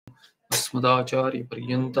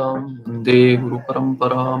अस्मदाचार्यपर्यन्तां वन्दे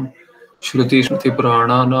गुरुपरम्परां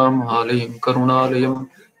श्रुतिस्मृतिपुराणानाम् आलयं करुणालयं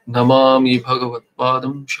नमामि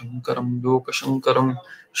भगवत्पादं शङ्करं लोकशङ्करं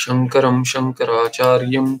शङ्करं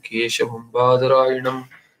शङ्कराचार्यं केशवं बादरायणं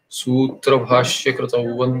सूत्रभाष्यकृतौ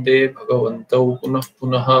वन्दे भगवन्तौ पुनः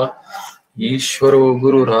पुनः ईश्वरो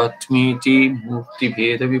गुरुरात्मीति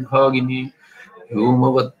मूर्तिभेदविभागिने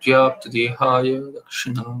व्योमवद्व्याप्तदेहाय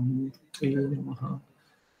दक्षिणामूर्तये नमः।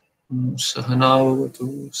 सहनावतु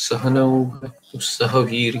सहनौ भुनक्तु सह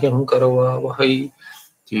वीर्यं करवावहै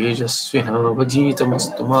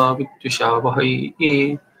तेजस्विनावधीतमस्तु मा विद्विषावहै।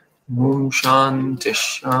 ॐ शान्तिः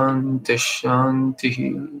शान्तिः शान्तिः।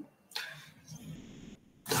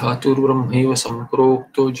 धातुर्ब्रह्मैव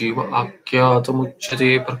सम्प्रोक्तो जीव आख्यातमुच्यते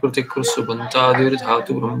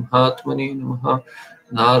प्रकृतिकृत्सुबन्तादिर्धातु ब्रह्मात्मने नमः।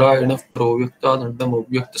 नारायणः परो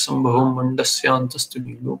व्यक्तादण्डमव्यक्तसम्भवं मण्डस्यान्तस्तु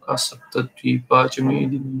नीलोकाः सप्तद्वीपा च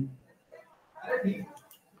मेदिनी।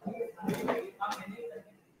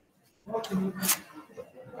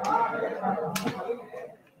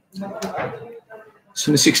 So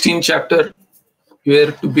in the 16th chapter, we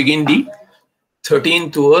are to begin the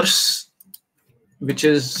 13th verse, which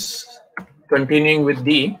is continuing with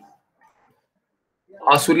the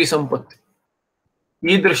Asuri Sampatti.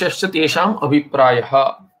 Idrishascha tesham abhiprayaha.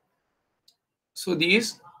 So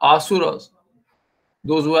these Asuras,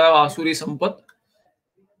 those who have Asuri Sampat,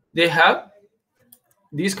 they have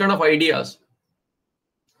these kind of ideas,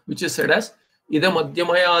 which is said as idam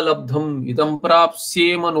adyamaya labdham, idam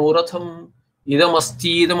prapsye manoratham, idam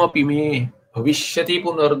asti idam api me bhavishyati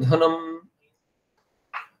punardhanam.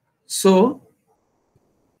 So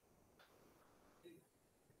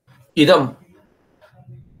idam,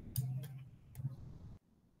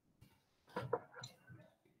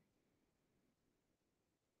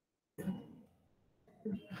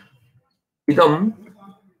 idam,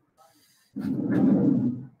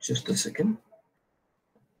 just a second.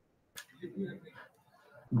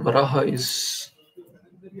 Baraha is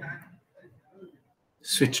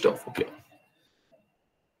switched off. Okay.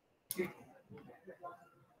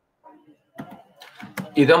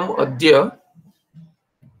 Idam adya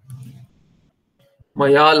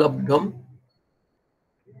maya labdham,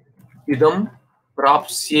 idam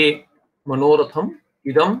prapsye manoratham,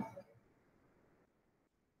 idam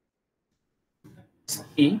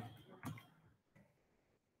asti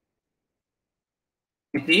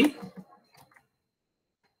iti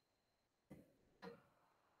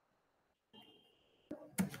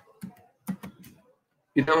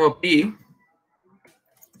idam api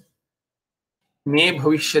me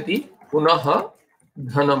bhavishyati punah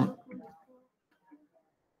dhanam.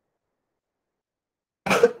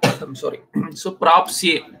 I'm sorry. So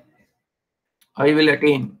prapsye, I will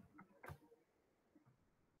attain.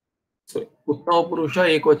 Sorry, Uttama Purusha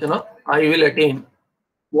Ekvachana, I will attain.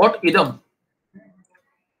 What? Idam.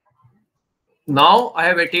 Now I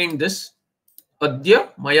have attained this. Adya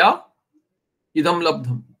maya idam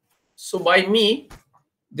labdham. So by me,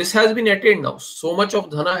 this has been attained now. So much of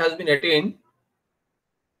dhana has been attained.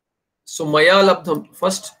 So maya labdham.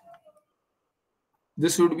 First,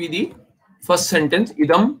 this would be the first sentence.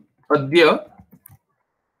 Idam adya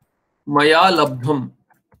maya labdham.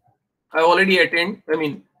 I already attained. I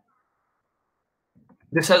mean,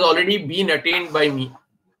 this has already been attained by me.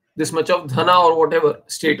 This much of dhana or whatever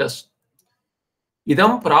status.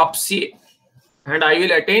 Idam prapsye. And I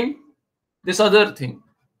will attain this other thing.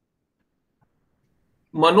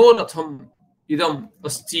 Manoratham idam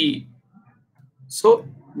asti. So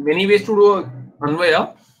many ways to do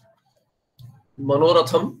anvaya.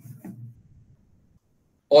 Manoratham.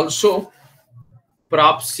 Also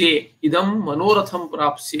prapsye. Idam manoratham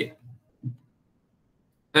prapsye.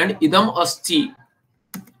 And idam asti.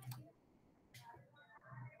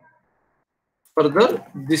 Further,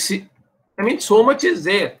 this is, I mean, so much is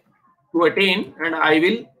there to attain, and I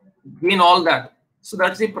will gain all that. So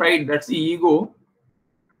that's the pride, that's the ego.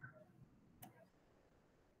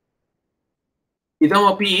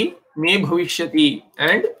 Idam api me bhavishyati,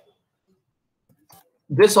 and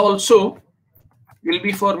this also will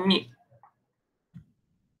be for me.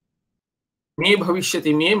 Me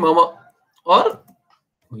bhavishyati, me mama, or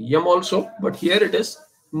yam also, but here it is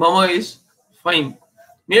mama is fine.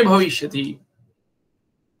 Me bhavishyati.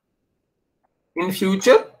 In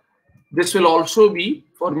future, this will also be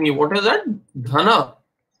for me. What is that? Dhana.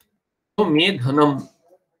 So me dhanam.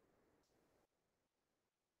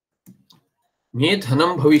 Me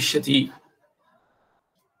dhanam bhavishyati.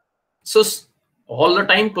 So all the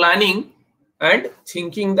time planning and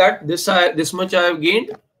thinking that this much I have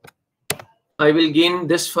gained, I will gain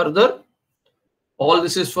this further. All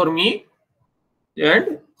this is for me,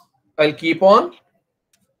 and I'll keep on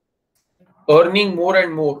earning more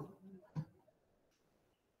and more.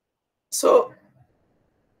 So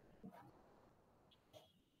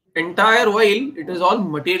entire while it is all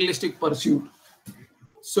materialistic pursuit.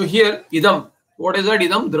 So here idam, what is that?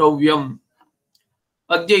 Idam dravyam.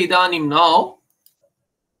 Adya idanim, now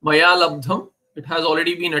maya labdham, it has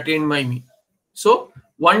already been attained by me. So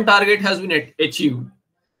one target has been achieved.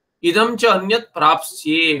 Idam cha anyat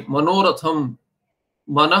prapsye manoratham.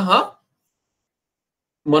 Manaha,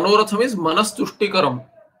 manoratham is manastuštikaram,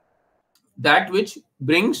 that which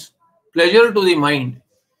brings pleasure to the mind,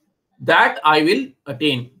 that I will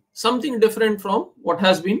attain. Something different from what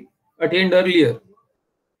has been attained earlier.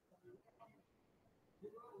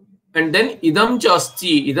 And then idam cha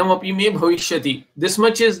asti, idam api me bhavishyati. This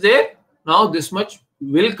much is there, now this much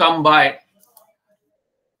will come by.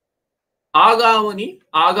 Agamini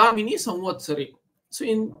samvatsare. So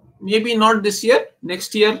in maybe not this year,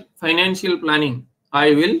 next year, financial planning,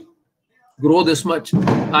 I will grow this much,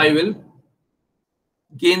 I will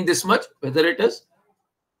gain this much, whether it is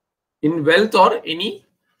in wealth or any,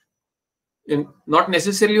 not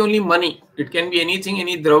necessarily only money, it can be anything,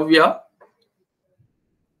 any dravya.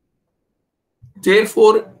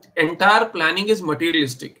 Therefore, entire planning is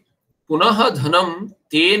materialistic. Punaha dhanam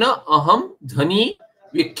tena aham dhani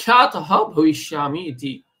vikhyataha bhavishyami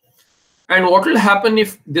iti. And what will happen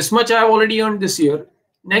if this much I have already earned this year,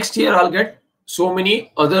 next year I'll get so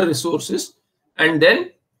many other resources, and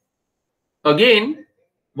then again,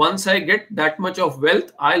 once I get that much of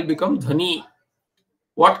wealth, I'll become dhani.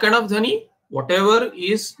 What kind of dhani? Whatever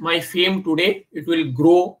is my fame today, it will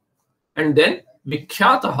grow, and then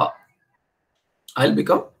vikhyataha, I'll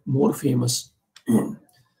become more famous.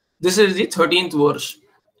 This is the 13th verse.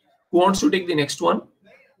 Who wants to take the next one?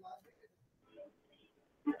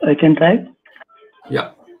 I can try.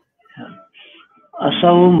 Yeah.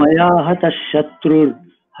 Asau maya hata shatrur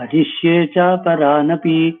hadishye cha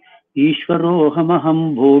paranapi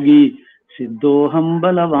ishwarohamaham bhogi siddhoham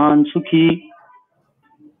balavan sukhi.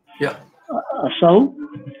 Yeah. Asau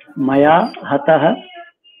maya hatah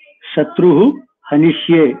shatruh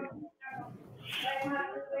hanishye.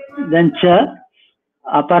 Then cha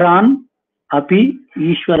aparan api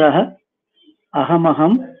ishwarah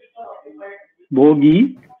ahamaham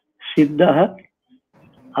bhogi siddhah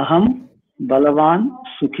aham balavan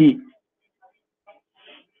sukhi.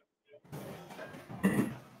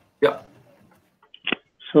 Yeah.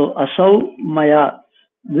 So asau maya,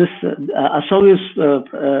 this asau is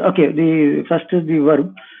okay. The first is the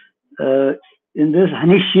verb. In this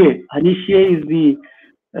hanishye is the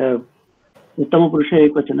uttama purusha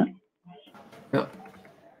ekvachana. Yeah.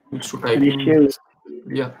 Hanishye.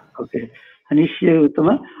 Yeah. Okay. Hanishye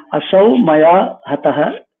uttama. Asau maya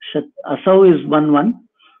hatah. Asau is 1-1.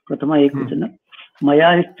 Pratama ekvachana.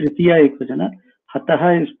 Maya is tritiya ekvachana.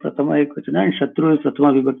 Hatah is pratama ekvachana, and shatru is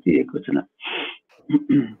pratama vibhakti ekvachana.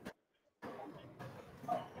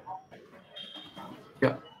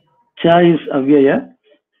 Yeah. Cha is avyaya.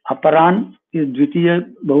 Aparan is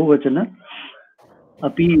dvitiya bahuvachana.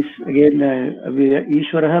 Api is again avyaya.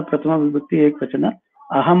 Ishwarah pratama vibhakti ekvachana.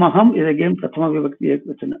 Aham is again pratama vibhakti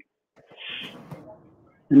ekvachana.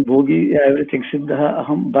 And bhogi, everything. Siddha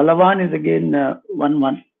aham. Balavan is again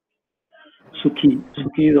 1-1. Sukhi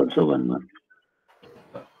is also 1-1.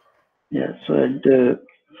 Yeah. So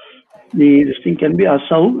this thing can be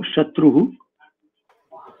asau shatruhu.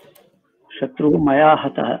 Shatruhu maya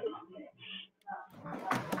hatah.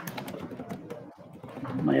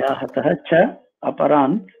 Maya hatah cha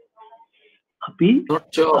aparan api.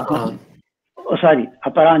 Not cha aparan. Oh, sorry.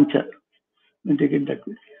 Aparan cha. Let me take it that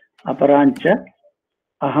way. Aparan cha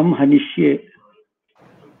aham hanishye.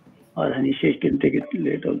 Or hanishye can take it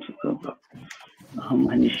late also. Aham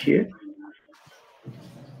hanishye.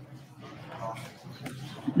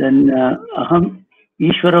 Then aham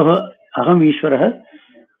ishwarah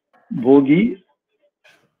bhogi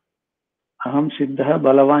aham siddha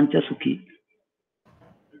balavancha sukhi.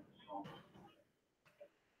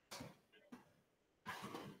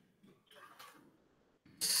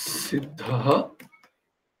 Siddha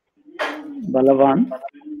Balavan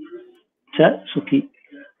cha sukhi.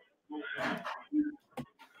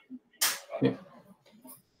 Yeah.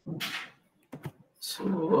 So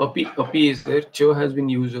api is there. Cha has been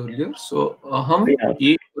used earlier. So aham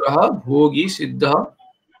ishvaraha bhogi siddha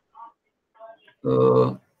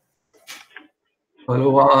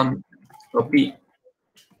balavan api.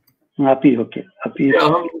 Api, okay. Api.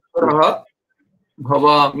 Aham ishvaraha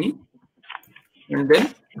bhavami, and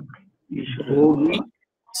then bhogi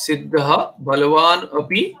siddha balavan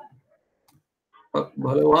api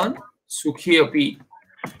balavan sukhi api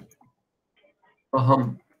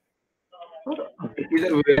aham.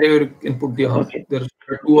 Either wherever you can put the aham. Okay. There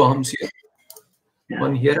are two ahams here. Yeah.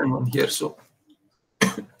 One here and one here. So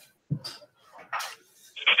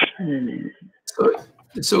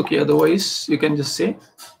it's okay. Otherwise, you can just say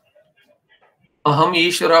aham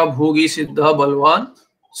ishvara bhogi siddha balvan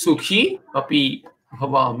sukhi api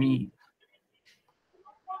bhavami.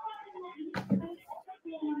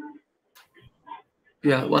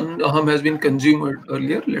 Yeah, one aham has been consumed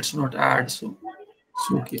earlier. Let's not add. So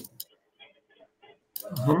it's okay.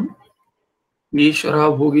 Aham ishvara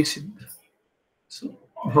bhogi siddha. So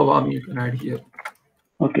bhavami you can add here.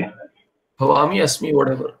 Okay. Bhavami asmi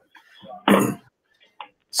whatever.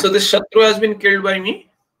 So this Shatru has been killed by me.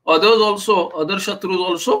 Others also, other Shatrus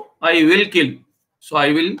also, I will kill. So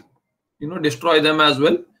I will, destroy them as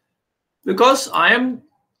well. Because I am,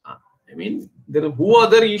 who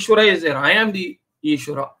other Ishvara is there? I am the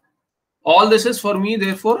Ishvara. All this is for me,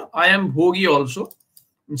 therefore I am Bhogi also.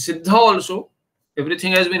 In Siddha also,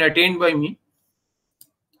 everything has been attained by me.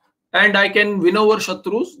 And I can win over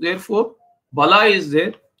Shatrus, therefore Bala is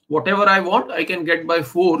there. Whatever I want, I can get by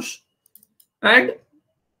force. And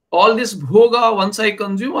all this bhoga, once I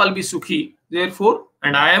consume, I'll be sukhi. Therefore,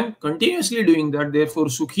 and I am continuously doing that. Therefore,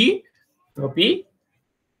 sukhi, api,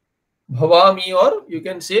 bhavami, or you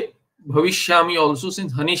can say bhavishyami also,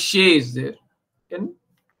 since hanishye is there. You can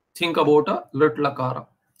think about a lit lakara.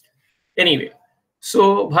 Anyway,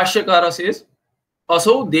 so Bhashyakara says,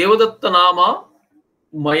 Aso devadatta nama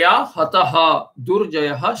maya hataha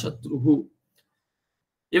durjayaha shatruhu.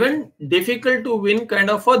 Even difficult to win kind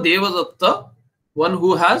of a devadatta, one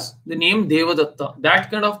who has the name Devadatta.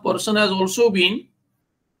 That kind of person has also been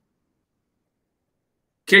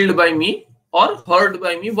killed by me or hurt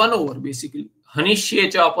by me, won over basically.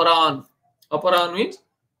 Hanishye cha aparan. Aparan means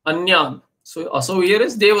anyan. So aso here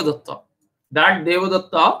is Devadatta. That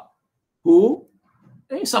Devadatta who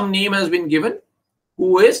some name has been given,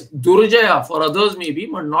 who is Durjaya for others maybe,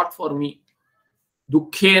 but not for me.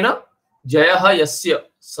 Dukkhena jayaha yasya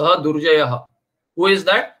saha durjayaha. Who is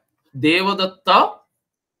that? Devadatta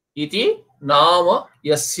iti nama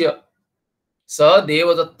yasya sa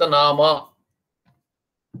devadatta nama.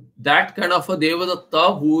 That kind of a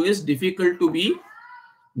devadatta who is difficult to be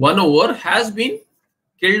won over has been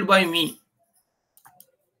killed by me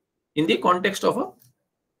in the context of a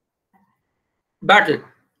battle.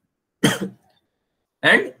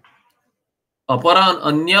 And aparan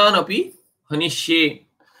anyan api hanishye.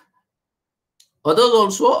 Others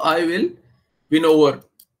also I will win over.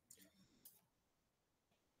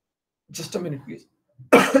 Just a minute, please.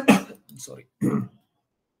 Sorry.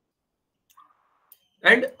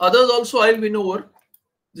 And others also I'll win over.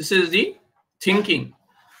 This is the thinking.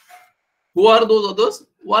 Who are those others?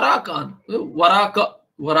 Varakan.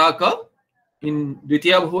 Varaka in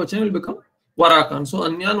Dvitiya Bhuvachan will become Varakan. So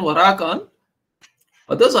Anyan Varakan.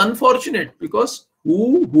 Others unfortunate because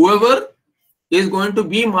whoever is going to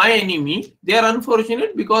be my enemy, they are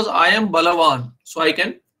unfortunate because I am Balavan. So I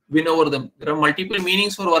can win over them. There are multiple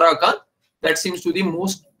meanings for Varakan. That seems to be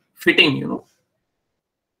most fitting,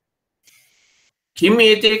 Kim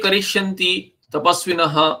ete karishyanti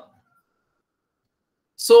tapasvinaha.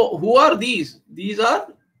 So who are these? These are,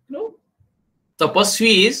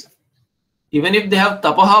 tapasvis. Even if they have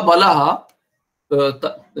tapaha balaha,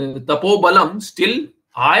 tapo balam, still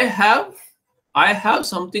I have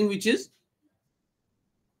something which is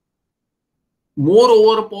more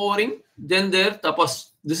overpowering than their tapas.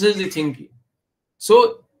 This is the thinking.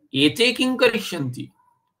 So ete kim karishyanti.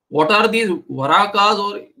 What are these varakas?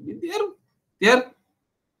 Or they are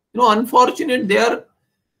unfortunate.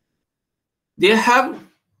 They have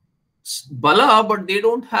bala, but they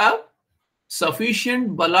don't have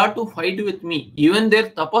sufficient bala to fight with me. Even their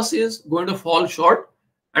tapas is going to fall short,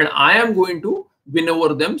 and I am going to win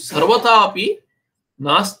over them. Sarvata api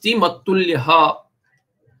nasti mattulyaha.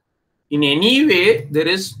 In any way, there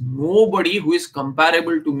is nobody who is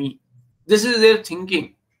comparable to me. This is their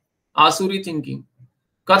thinking, Asuri thinking.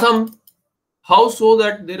 Katham, how so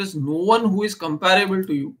that there is no one who is comparable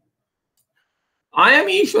to you? I am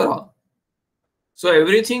Ishvara. So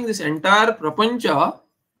everything, this entire prapancha,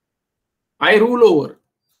 I rule over.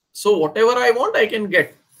 So whatever I want, I can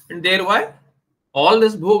get. And thereby, all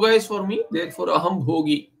this bhoga is for me. Therefore, aham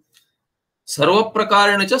bhogi. Sarva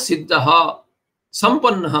prakarena cha siddhaha.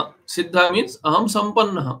 Sampannaha. Siddha means aham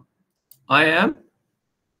sampannaha. I am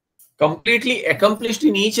completely accomplished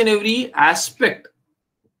in each and every aspect.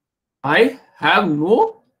 I have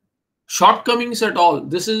no shortcomings at all.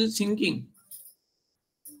 This is thinking.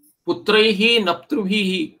 Putraihi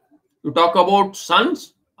naptrubhihi. You talk about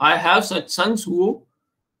sons. I have such sons who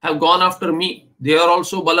have gone after me. They are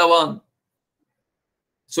also Balavan.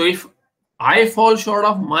 So if I fall short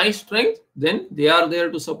of my strength, then they are there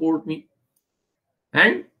to support me.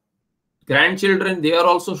 And grandchildren, they are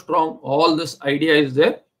also strong. All this idea is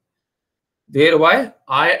there. Thereby,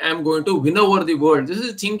 I am going to win over the world. This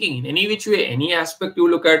is thinking in any which way, any aspect you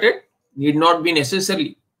look at it, need not be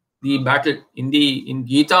necessarily the battle. In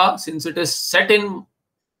Gita, since it is set in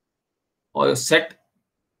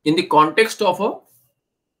the context of a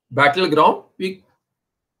battleground, the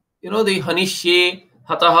Hanishye,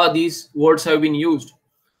 Hataha, these words have been used.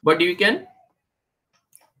 But you can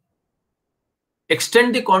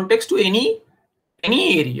extend the context to any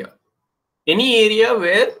area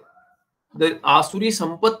where the Asuri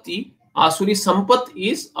Sampat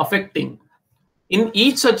is affecting. In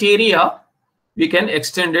each such area, we can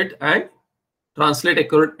extend it and translate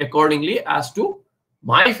accordingly as to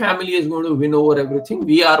my family is going to win over everything.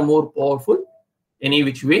 We are more powerful. Any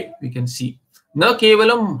which way we can see. Na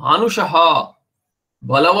kevalam manushaha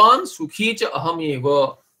balavan sukhi cha aham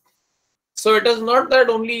eva. So it is not that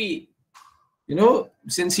only,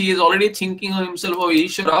 since he is already thinking of himself of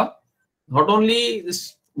Ishvara, not only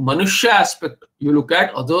this Manushya aspect, you look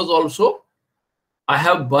at others also. I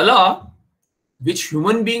have bala, which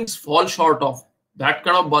human beings fall short of. That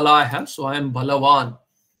kind of bala I have, so I am balavan.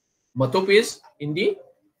 Matup is in the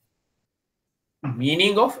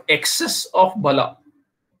meaning of excess of bala,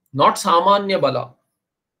 not samanya bala.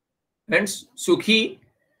 And sukhi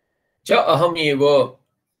cha aham eva.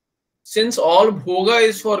 Since all bhoga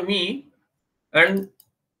is for me, and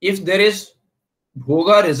if there is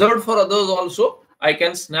bhoga reserved for others also, I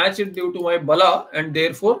can snatch it due to my bala, and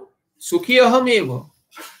therefore sukhi aham eva.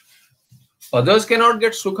 Others cannot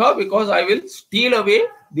get sukha because I will steal away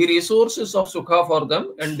the resources of sukha for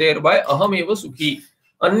them, and thereby aham eva sukhi.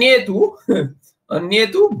 Anyetu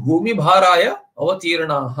bhumi bharaya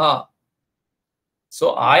avatirnaha.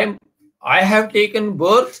 So I have taken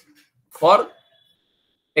birth for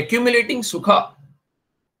accumulating sukha.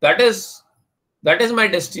 That is my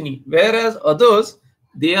destiny. Whereas others,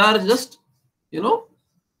 they are just,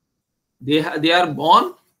 they are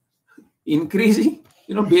born increasing,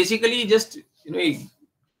 basically just,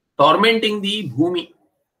 tormenting the bhumi.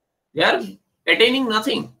 They are attaining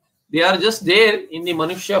nothing. They are just there in the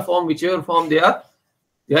Manushya form, whichever form they are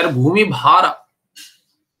bhumi bhara.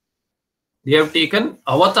 They have taken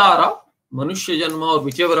avatara, Manushya Janma, or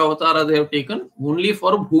whichever avatara they have taken, only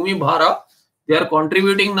for bhumi bhara. They are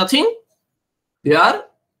contributing nothing. They are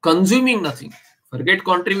consuming nothing. Forget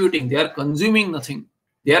contributing. They are consuming nothing.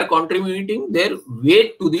 They are contributing their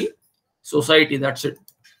weight to the society. That's it.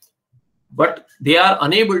 But they are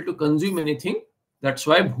unable to consume anything. That's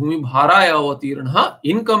why bhumi bharaya avatirnaha,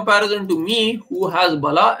 in comparison to me who has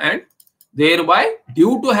bala, and thereby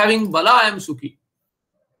due to having bala I am sukhi.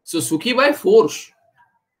 So sukhi by force.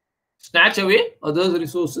 Snatch away others'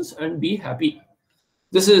 resources and be happy.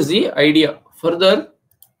 This is the idea. Further,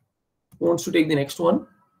 who wants to take the next one?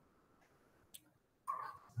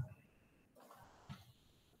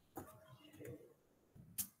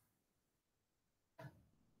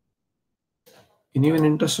 Anyone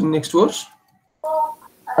interested in next verse?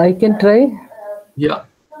 I can try. Yeah.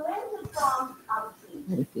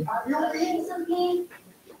 Okay.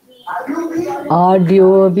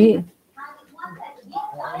 Adyobi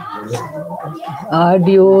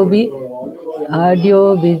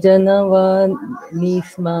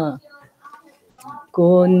janavanisma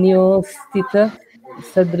konyostita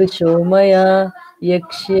sadrisho maya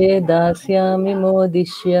yakshe dasyami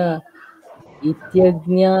modishya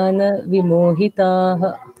ityajnana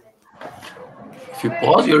vimohitaha. If you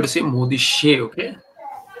pause, you have to say modishye, okay?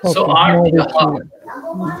 So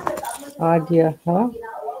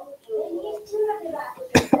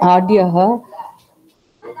Adyaha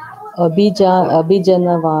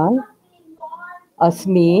abhijanavan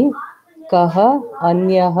asmi kaha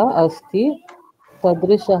anyaha asti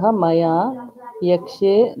tadrishaha maya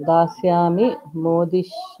yakshe dasyami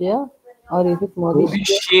modishya, or is it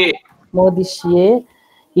modishye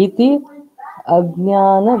iti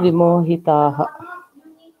ajnana vimohitaha.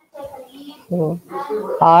 So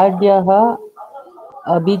adyaha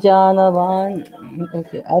abhijanavan.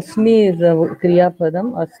 Okay. Asmi is a kriya padam.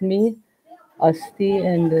 Asmi, asti,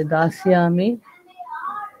 and dasyami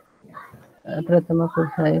pratama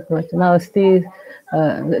purusha ekavachana. Asti is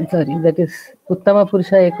that is uttama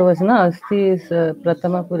purusha ekavachana. Asti is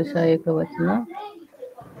pratama purusha ekavachana.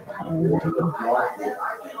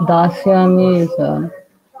 Dasyami is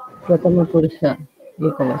pratama purusha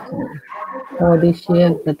ekavachana. Odishya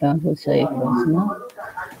pratama purusha ekavachana.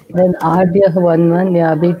 Then Adya 1-1,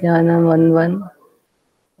 Abhijnana 1-1.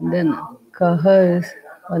 Then Kaha is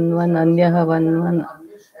 1-1, Anyaha 1-1.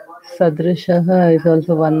 Sadrishaha is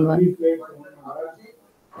also 1-1.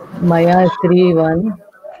 Maya is 3-1.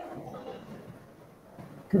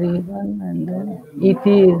 3-1 and then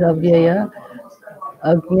iti is avyaya.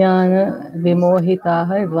 Ajnana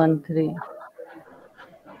vimohitaha is 1-3.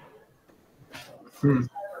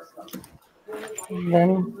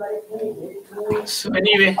 Then So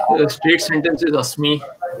anyway, the straight sentence is asmi,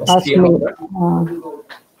 asti and asmi. all that.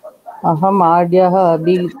 Aham adyah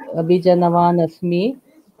abhijanavan asmi.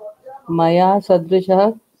 Maya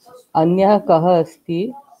sadrishah anyah kah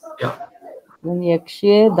asti. Yeah. Then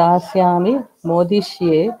yakshye dasyami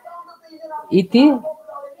modishye iti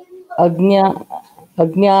ajnana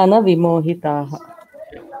vimohitaha.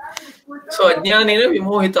 So ajnanena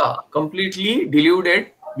vimohita, completely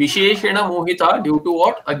deluded. Visheshena mohita due to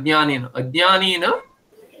what? Ajnanena. Ajnanena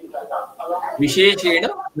visheshena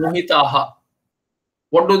mohitaha.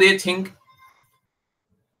 What do they think?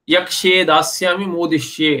 Yakshe dasyami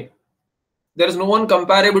modishye. There is no one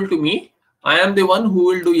comparable to me. I am the one who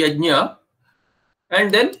will do yajna, and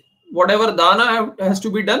then whatever dana has to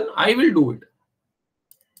be done, I will do it.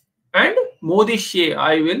 And modishye,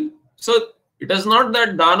 I will. So it is not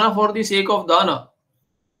that dana for the sake of dana.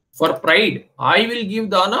 For pride, I will give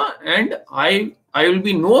dana, and I will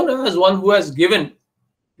be known as one who has given.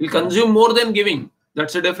 Will consume more than giving.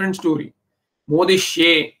 That's a different story.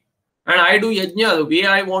 Modishye. And I do yajna the way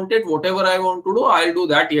I want it, whatever I want to do, I'll do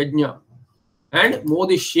that yajna. And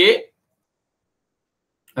modishye,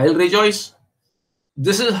 I'll rejoice.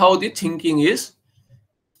 This is how the thinking is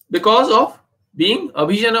because of being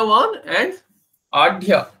abhijanavan and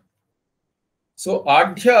adhya. So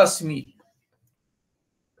adhya asmi.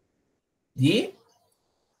 The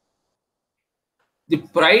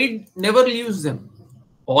pride never leaves them.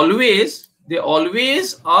 They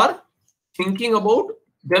always are thinking about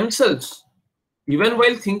themselves. Even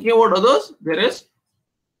while thinking about others, there is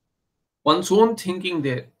one's own thinking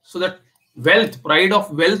there. So that wealth, pride of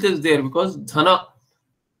wealth is there because dhana,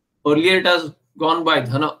 earlier it has gone by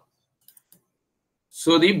dhana.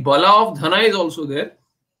 So the bala of dhana is also there.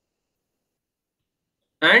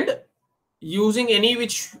 And using any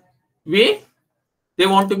which way, they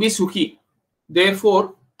want to be sukhi.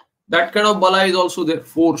 Therefore, that kind of bala is also there,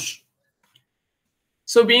 force.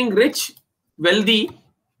 So being rich, wealthy,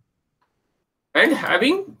 and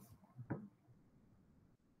having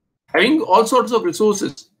all sorts of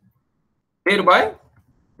resources, thereby,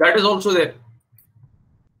 that is also there.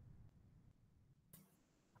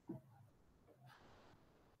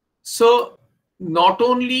 So not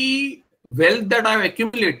only wealth that I have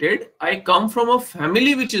accumulated, I come from a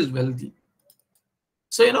family which is wealthy.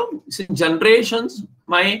 So, since generations,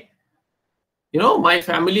 my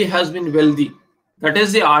family has been wealthy. That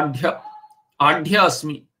is the adhya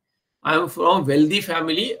asmi. I am from wealthy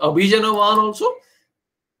family. Abhijanavan also.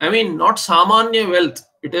 I mean, not samanya wealth.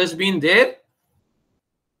 It has been there.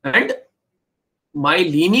 And my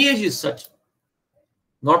lineage is such.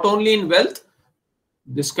 Not only in wealth,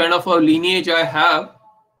 this kind of a lineage I have.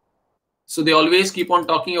 So they always keep on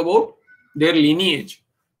talking about their lineage,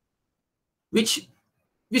 which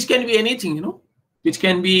can be anything, which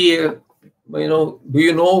can be, do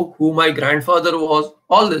you know who my grandfather was?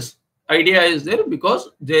 All this idea is there because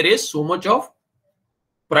there is so much of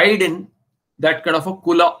pride in that kind of a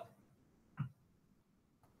kula.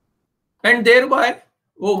 And thereby,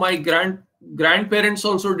 oh, my grandparents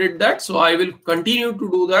also did that, so I will continue to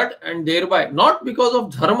do that. And thereby, not because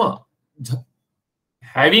of dharma,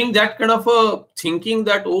 having that kind of a thinking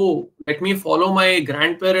that, oh, let me follow my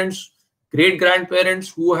grandparents, great grandparents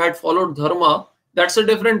who had followed dharma, that's a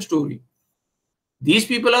different story. These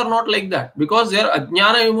people are not like that because they are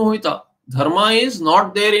ajnana vimohita. Dharma is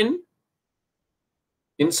not there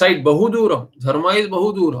inside bahudura. Dharma is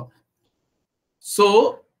bahudura.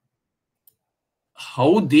 So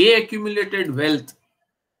how they accumulated wealth,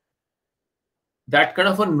 that kind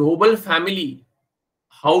of a noble family,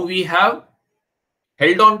 how we have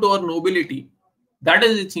held on to our nobility, that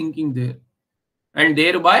is the thinking there. And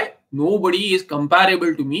thereby, nobody is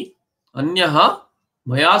comparable to me. Anyaha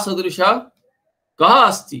maya sadrisha kaha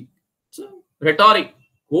asti. So, rhetoric.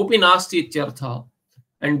 Kopi nasti ityartha.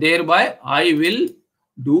 And thereby, I will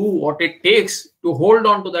do what it takes to hold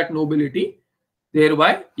on to that nobility.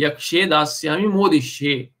 Thereby, yakshe dasyami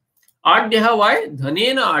modishye. Adhyaha, why?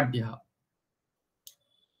 Dhanena adhyaha.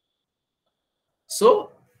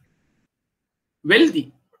 So,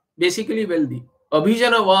 wealthy. Basically wealthy.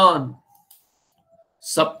 Abhijanavan.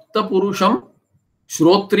 Sapta purusham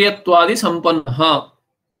shrotriyatwadi sampannaha.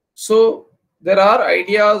 So there are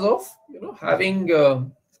ideas of having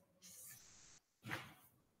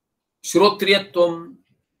shrotriyatvam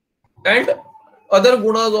and other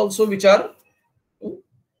gunas also which are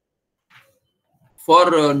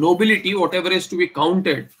for nobility, whatever is to be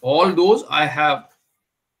counted, all those I have.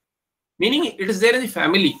 Meaning it is there in the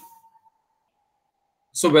family.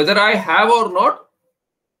 So whether I have or not,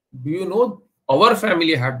 do you know, our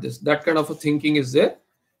family had this. That kind of a thinking is there.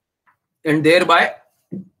 And thereby,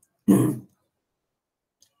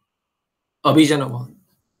 abhijanavan.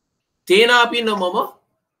 Tena api na mama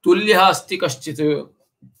tulya asti kaschit.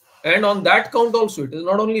 And on that count also, it is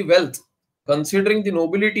not only wealth. Considering the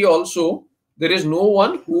nobility also, there is no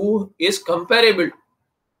one who is comparable.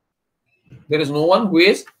 There is no one who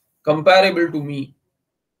is comparable to me.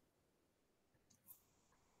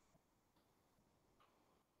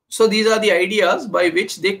 So these are the ideas by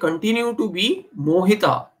which they continue to be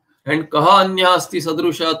mohita. And kaha anya asti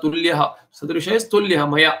sadrusha tulyaha. Sadrusha is tulyaha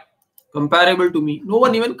maya. Comparable to me. No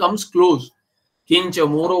one even comes close. Kincha,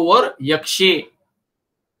 moreover, yakshe.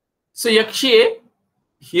 So yakshe,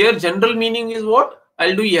 here general meaning is what?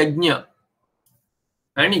 I'll do yajna.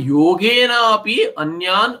 And yogena api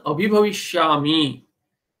anyan abhibhavishyami.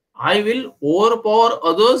 I will overpower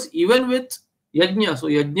others even with yajna. So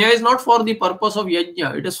yajna is not for the purpose of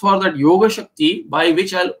yajna. It is for that yoga shakti by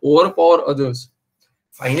which I'll overpower others.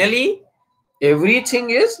 Finally, everything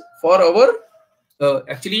is for our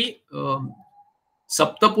actually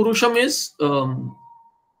Sapta Purusham is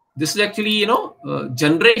this is actually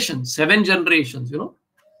generations, 7 generations.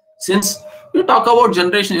 Since you talk about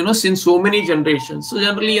generation, since so many generations. So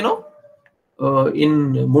generally, in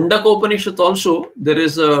Mundaka Upanishad also there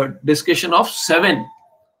is a discussion of 7.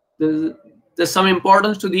 There's some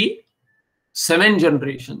importance to the 7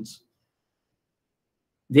 generations.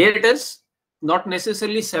 There it is not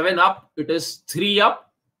necessarily 7 up, it is 3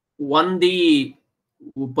 up, 1 the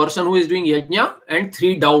person who is doing yajna, and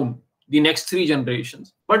 3 down, the next 3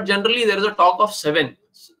 generations. But generally there is a talk of 7.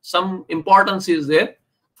 Some importance is there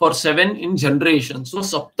for 7 in generations. So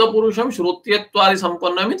Sapta Purusham Shrutyatwadi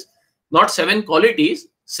Sampanna means not 7 qualities,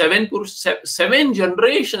 7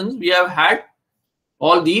 generations we have had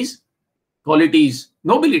all these qualities,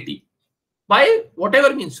 nobility. By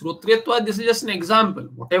whatever means, Shrutyatva, this is just an example.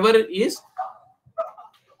 Whatever is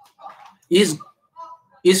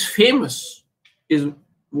famous,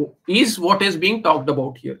 is what is being talked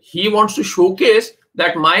about here. He wants to showcase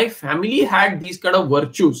that my family had these kind of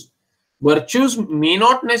virtues. Virtues may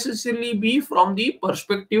not necessarily be from the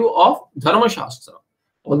perspective of Dharma Shastra.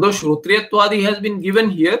 Although Shrutriyatwadi has been given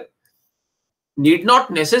here, need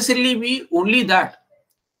not necessarily be only that.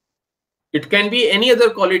 It can be any other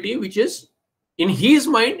quality which is, in his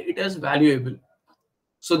mind, it is valuable.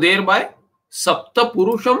 So thereby, Sapta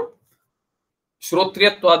Purusham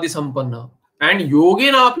Shrotriyatwadi Sampanna. And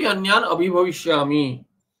Yogena api anyan abhibhavishyami.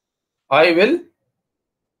 I will,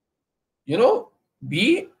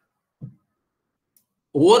 be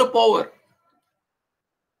overpower.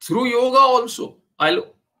 Through yoga also,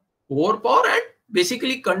 I'll overpower and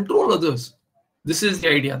basically control others. This is the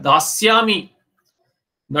idea. Dasyami.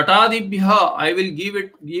 Natadibhya, I will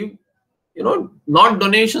give, not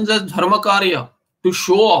donations as dharmakarya to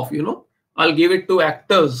show off, I'll give it to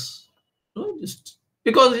actors. Just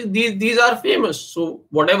because these are famous. So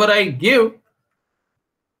whatever I give,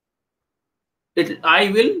 I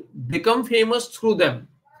will become famous through them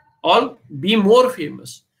or be more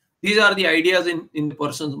famous. These are the ideas in the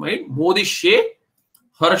person's mind. Modishye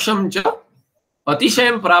harsham cha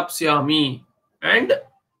atishayam prapsyami. And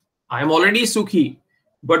I am already sukhi.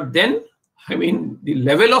 But then, the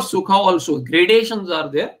level of sukha also, gradations are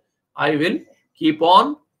there. I will keep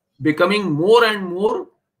on becoming more and more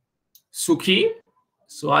sukhi.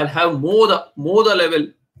 So I'll have moda level.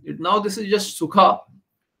 Now this is just sukha.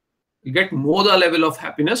 You get moda level of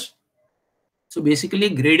happiness. So basically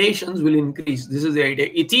gradations will increase. This is the idea.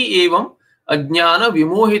 Iti evam ajnana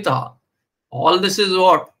vimohita. All this is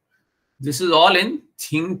what? This is all in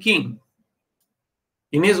thinking.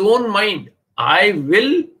 In his own mind. I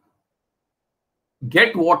will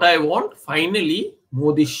get what I want. Finally,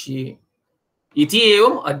 modishye. Iti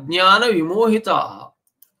evam ajnana vimohitaha.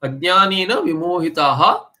 Ajnanena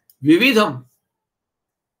vimohitaha vividham.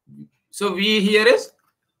 So we here is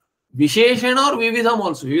visheshana or vividham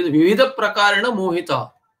also. Vividha prakarana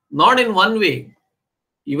mohita. Not in one way.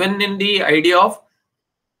 Even in the idea of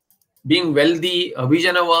being wealthy,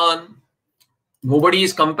 abhijanavan, nobody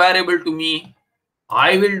is comparable to me.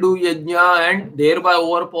 I will do yajna and thereby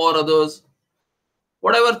overpower others.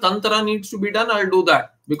 Whatever tantra needs to be done, I'll do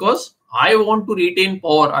that. Because I want to retain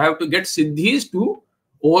power. I have to get siddhis to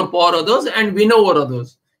overpower others and win over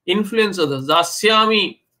others. Influence others.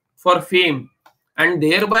 Dasyami for fame. And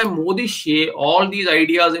thereby modishye all these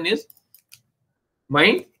ideas in his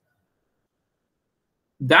mind.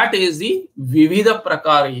 That is the vividha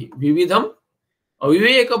prakari. Vividham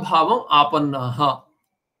aviveka bhavam apannaha.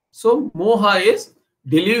 So moha is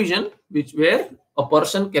delusion where a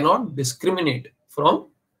person cannot discriminate from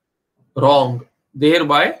wrong.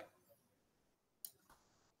 Thereby,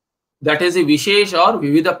 that is a vishesha or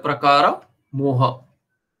vividha prakara moha.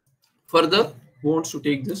 Further, who wants to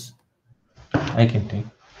take this? I can take.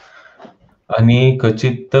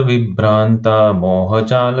 अनेकचित्त विभ्रांता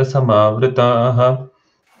मोहजाल समावृताः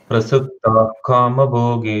प्रसक्ताः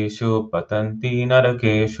कामभोगेषु पतन्ति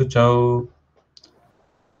नरकेषु च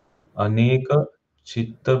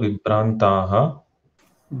अनेकचित्त विभ्रांताः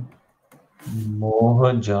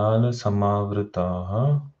मोहजाल समावृताः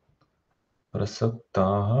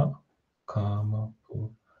प्रसक्ताः कामभोग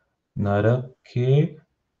नरके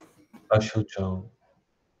अशुचौ.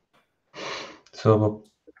 So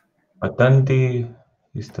patanti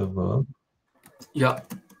is the verb. Yeah.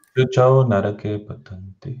 Shuchau narake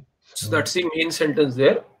patanti. So that's the main sentence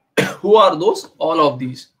there. Who are those? All of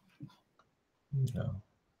these. Yeah.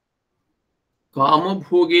 Kama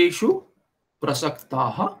bhogeshu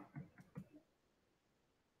prasaktaha.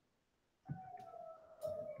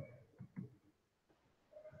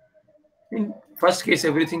 In first case,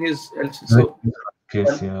 everything is else. So,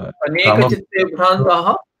 Case, yeah. aneka chitte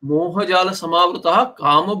bhrantaha mohajala samavrutaha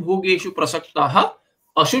kama bhogeshu prasaktaha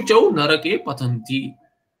ashuchau narake patanti.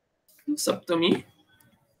 Saptami.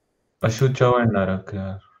 Ashuchau and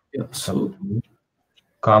naraka. Yeah, so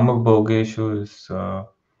Kama bhogeshu is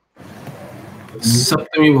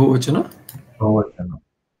Saptami bhuvachana. Bhuvachana.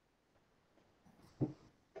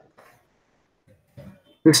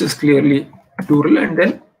 This is clearly plural, and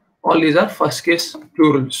then all these are first case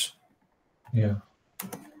plurals. Yeah.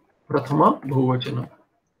 Prathama bhuvachana.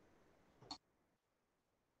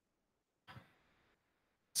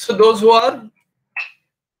 So those who are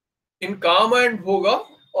in kama and bhoga,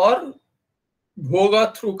 or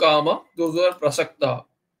bhoga through kama, those who are prasakta,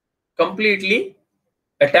 completely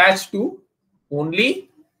attached to only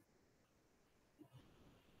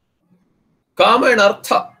kama and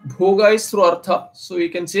artha. Bhoga is through artha, so we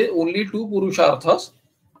can say only two purusharthas,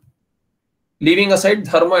 leaving aside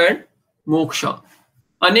dharma and moksha.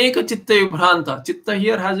 Aneka chitta vibhranta. Chitta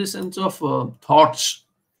here has a sense of thoughts.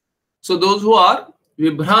 So those who are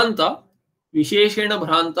vibhranta, visheshena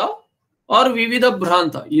bhranta, or vividha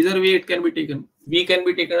bhranta, either way it can be taken. V can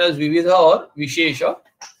be taken as vividha or vishesha,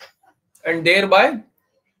 and thereby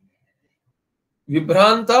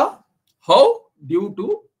vibhranta, how? Due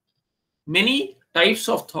to many types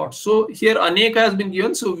of thoughts. So here aneka has been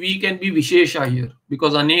given, so V can be vishesha here,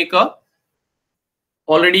 because aneka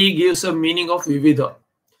already gives a meaning of vividha.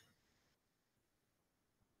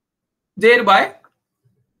 Thereby,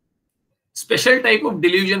 special type of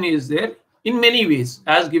delusion is there in many ways,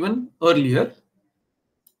 as given earlier.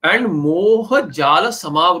 And moha jala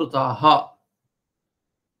samavrutaha.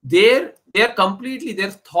 They are completely,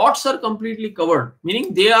 their thoughts are completely covered,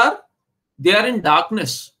 meaning they are in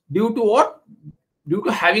darkness. Due to what? Due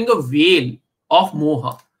to having a veil of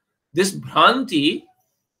moha. This bhranti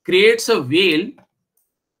creates a veil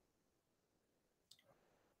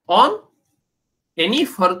on any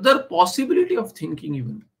further possibility of thinking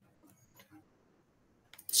even.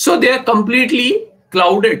 So they are completely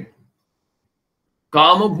clouded.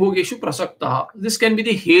 Kama bhogeshu prasaktaha. This can be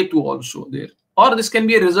the hetu also there, or this can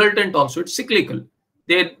be a resultant also. It's cyclical.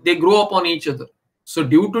 They grow upon each other. So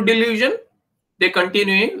due to delusion, they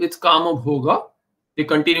continue with kama bhoga. They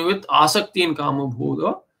continue with asakti in kama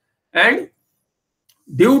bhoga, and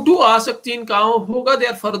due to asakti in kama bhoga, they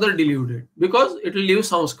are further deluded because it will leave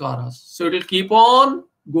samskaras. So it will keep on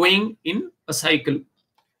going in a cycle.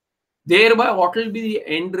 Thereby, what will be the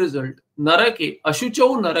end result? Narake,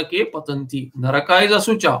 ashuchau narake patanti. Naraka is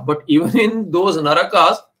asucha, but even in those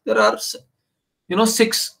narakas, there are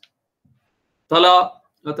 6. Tala,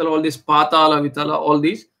 all these patala, vitala, all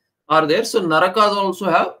these are there. So narakas also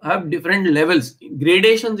have different levels,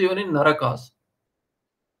 gradations even in narakas.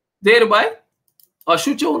 Thereby,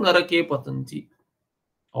 ashuchau narake patanti.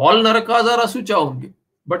 All narakas are asucha only,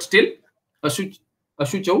 but still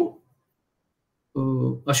ashuchau,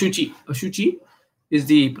 ashuchi is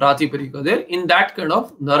the pratiparika there. In that kind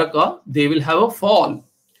of naraka, they will have a fall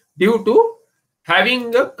due to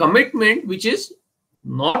having a commitment which is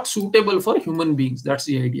not suitable for human beings. That's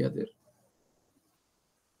the idea there.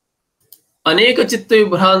 Aneka chitta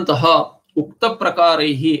vibhrantaha ukta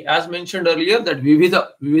prakaraihi, as mentioned earlier, that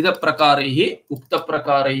vividha prakaraihi ukta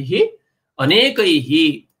prakaraihi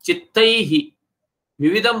anekaihi chittaihi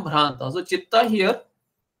vividam bhranta. So chitta here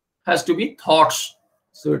has to be thoughts.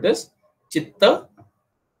 So it is chitta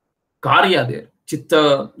karya there.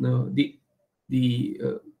 Chitta,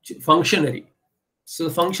 the functionary. So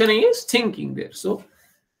the functioning is thinking there. So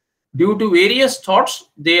due to various thoughts,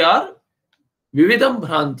 they are vividam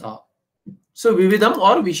bhranta. So vividam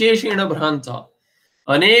or visheshena bhranta.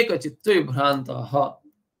 Aneka chitta vibhranta.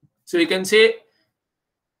 So you can say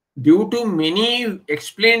due to many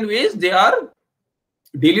explained ways, they are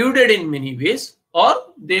deluded in many ways, or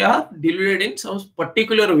they are deluded in some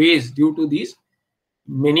particular ways due to these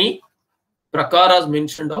many prakaras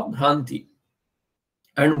mentioned of bhranti.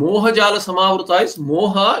 And moha jala samavruta is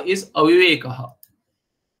moha is avivekaha.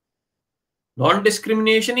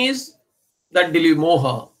 Non-discrimination is that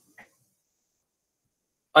moha.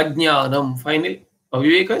 Ajnanam. Finally,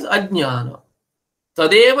 aviveka is ajnana.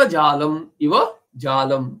 Tadeva jalam iva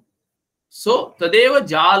jalam. So tadeva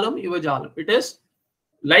jalam iva jalam. It is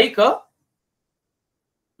like a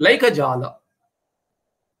jala.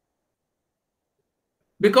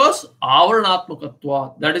 Because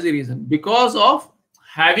avaranatmakatva, that is the reason. Because of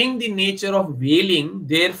having the nature of veiling,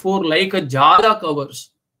 therefore like a jala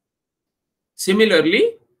covers.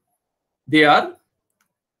 Similarly, their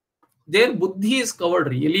buddhi is covered.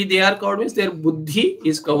 Really, they are covered means their buddhi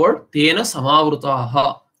is covered. Tena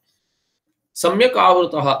samavrutaha. Samyak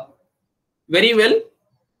avrutaha. Very well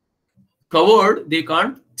covered, they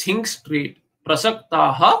can't think straight.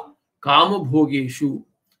 Prasaktaha kama bhogeshu.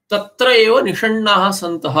 Tatra eva nishannaha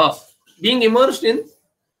santaha.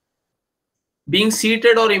 Being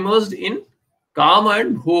seated or immersed in kama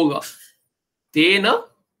and bhoga. Tena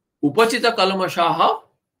upachita kalmashaha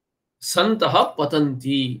santaha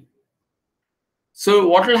patanti. So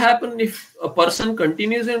what will happen if a person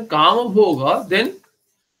continues in kama bhoga, then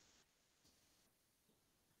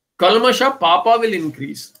kalmasha papa will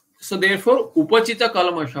increase. So therefore upachita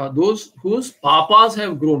kalmasha, those whose papas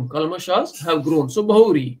have grown, kalmashas have grown, so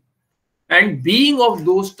bahuri, and being of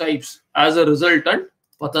those types as a resultant,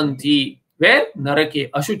 patanti, where narake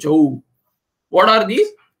ashuchau. What are these?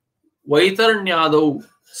 Vaitaranyadau.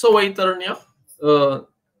 So Vaitaranya,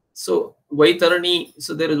 so Vaitarani,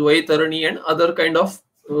 so there is Vaitarani and other kind of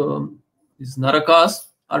these narakas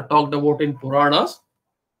are talked about in Puranas.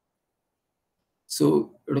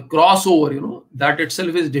 So to cross over, that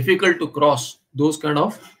itself is difficult to cross. Those kind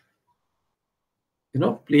of,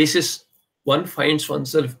 places one finds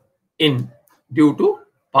oneself in due to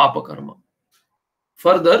papa karma.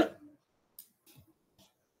 Further,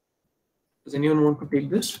 does anyone want to take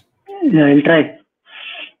this? Yeah, I'll try.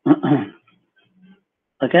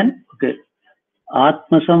 Again, okay.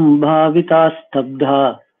 Atmasambhavita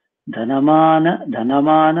stabdha dhanamana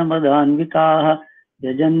madanvitaha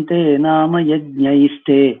yajante nama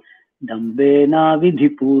yajnaiste dambena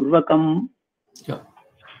vidhipurvakam. Yeah.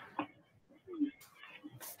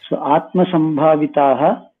 So atmasambhavitaha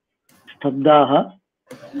stabdaha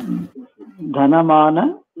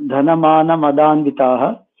dhanamana madanvitaha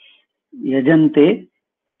yajante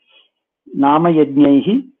nama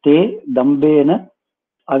yajnaihi te dambena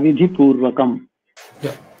avidhipurvakam.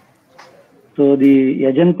 Yeah. So the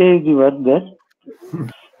yajante is the word there.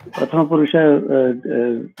 Prathama Purusha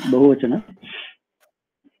Bahuvachana.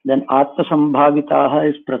 Then Atma Sambhavitaha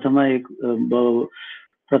is Prathama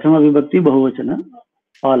Vibhakti Bahuvachana.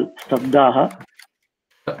 All Stabdaha.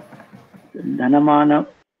 Dhanamana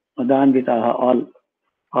Madanvitaha.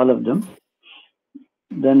 All of them.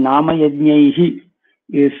 Then Nama Yajnaihi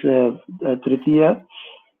is Tritiya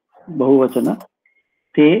Bahuvachana.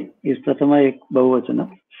 Te is Prathama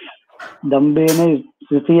Bahuvachana. Dambena is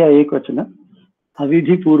Tritiya Ekvachana.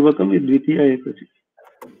 Avidhi Purvakam is Dvitiya Ekvachana.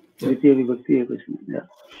 Dvitiya Vibhakti Ekvachana. Yeah.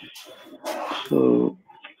 So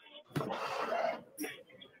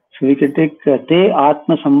we can take Te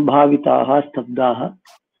Atma Sambhavitaha Stabdaha.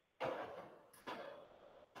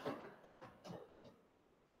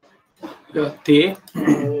 Te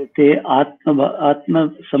Atma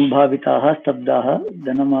Sambhavitaha Stabdaha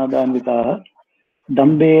Dhanamadanvitaha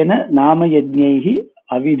Dambena Nama Yajnaihi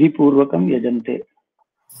Avidhi Purvakam Yajante.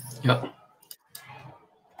 Yeah.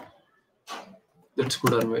 That's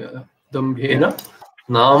good, Armaya. Dambena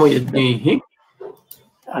Nama Yajnaihi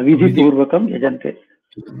Avidhi Purvakam Yajante.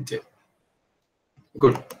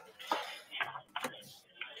 Good.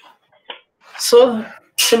 So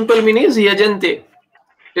simple meaning is Yajante.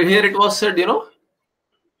 Here it was said,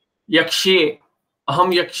 Yakshe,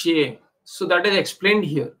 Aham Yakshe. So that is explained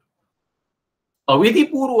here.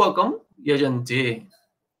 Avidhi Purvakam Yajante.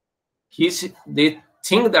 They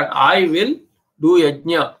think that I will do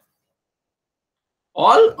yajna.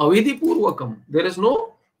 All avidhi purvakam. There is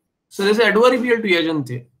no, so there is adverbial to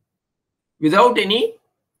yajante. Without any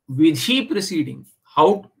vidhi preceding.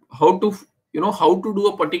 How to do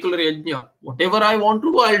a particular yajna. Whatever I want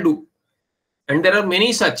to do, I'll do. And there are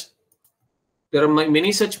many such. There are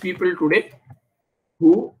many such people today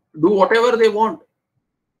who do whatever they want.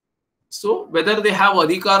 So whether they have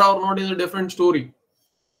adhikara or not is a different story.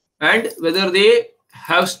 And whether they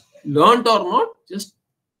have learnt or not, just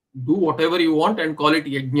do whatever you want and call it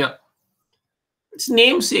yajna. It's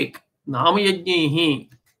namesake. Nama yajnehi.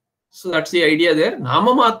 So that's the idea there.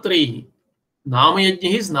 Nama matrehi. Nama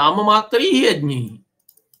yajnehi is nama matrehi yajnehi.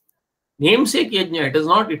 Namesake yajna. It does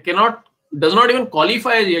not even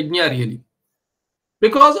qualify as yajna really.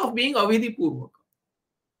 Because of being avidhi purvaka.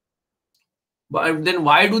 But then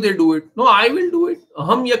why do they do it? No, I will do it.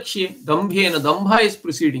 Aham yakshe. Dambhena. Dambha is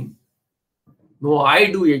preceding. No,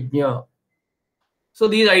 I do yajna. So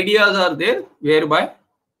these ideas are there whereby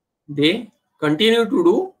they continue to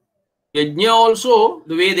do yajna also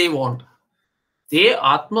the way they want. Te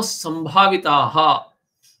atma sambhavitaha.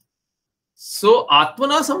 So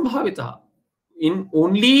atmana sambhavita. In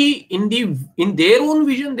their own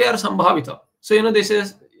vision they are sambhavita. So this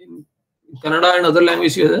is in Kannada and other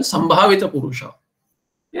languages sambhavita purusha.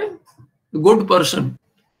 Yeah, the good person.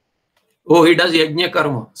 Oh, he does yajna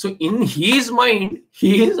karma. So in his mind,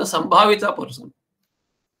 he is a sambhavita person.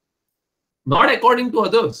 Not according to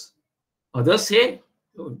others. Others say,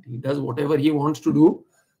 oh, he does whatever he wants to do,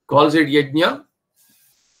 calls it yajna.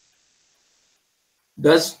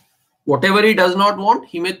 Does whatever he does not want,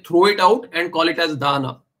 he may throw it out and call it as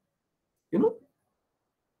dana.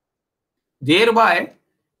 Thereby,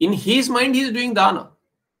 in his mind, he is doing dana.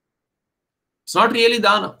 It's not really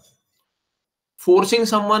dana. Forcing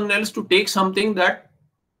someone else to take something that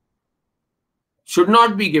should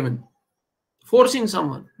not be given. Forcing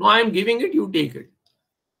someone. No, I am giving it, you take it.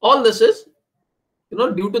 All this is,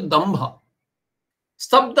 due to dambha.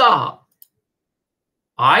 Stabdaha.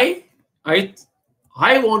 I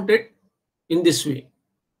want it in this way.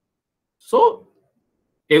 So,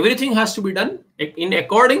 everything has to be done in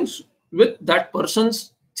accordance with that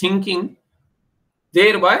person's thinking.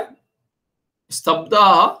 Thereby,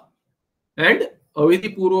 stabdaha and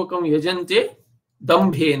avidhi purvakam yajante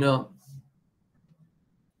dambhena.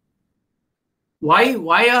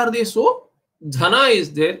 Why are they so? Dhana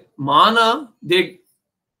is there. Mana,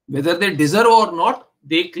 whether they deserve or not,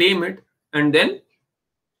 they claim it. And then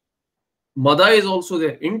mada is also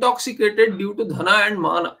there. Intoxicated due to dhana and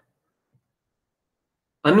mana.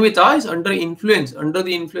 Anvita is under the influence.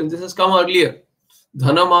 This has come earlier.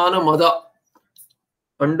 Dhana, mana, mada.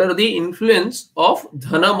 Under the influence of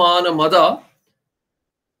dhana, mana, mada,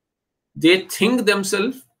 they think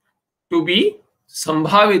themselves to be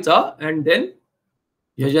sambhavita and then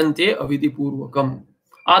yajante avidhi purvakam.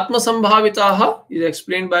 Atma sambhavitaha is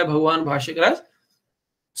explained by Bhagavan Bhashyakar as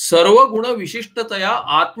sarva guna vishishtataya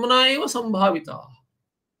atmana eva sambhavitaha.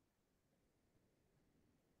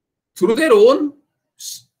 Through their own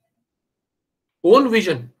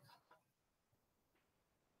vision.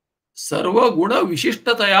 Sarva guna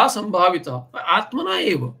vishishtataya sambhavita atmana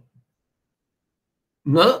eva.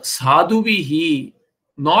 Na sadhuvihi,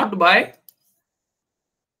 not by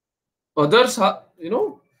others,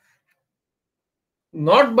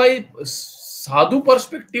 not by sadhu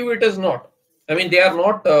perspective, it is not. I mean, they are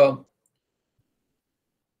not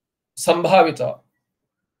sambhavita.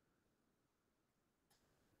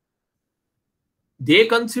 They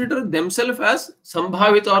consider themselves as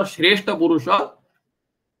sambhavita or shreshta purusha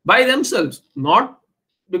by themselves, not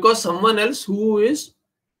because someone else who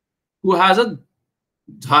has a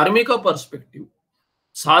dharmika perspective,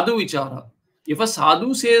 sadhu vichara. If a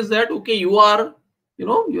sadhu says that, okay, you are a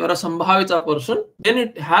sambhavita person, then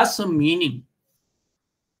it has some meaning.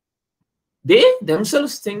 They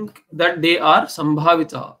themselves think that they are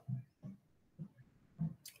sambhavita.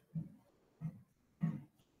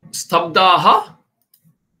 Stabdaha,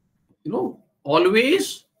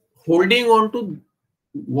 always holding on to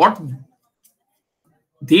what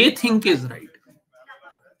they think is right.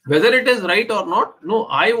 Whether it is right or not, no,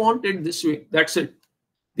 I want it this way. That's it.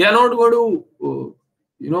 They are not going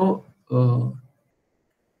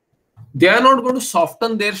to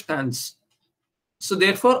soften their stance. So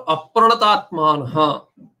therefore, apranatatmanha,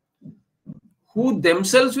 who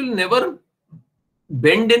themselves will never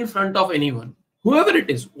bend in front of anyone, whoever it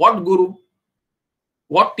is, what guru,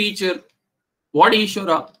 what teacher, what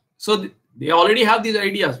Ishvara. So they already have these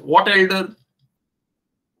ideas, what elder.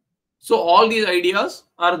 So all these ideas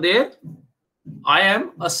are there. I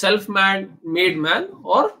am a self-made man,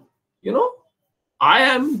 or I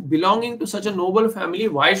am belonging to such a noble family.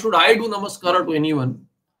 Why should I do namaskara to anyone?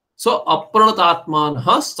 So apranatatmanha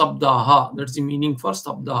stabdaha. That's the meaning for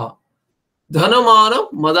stabdaha.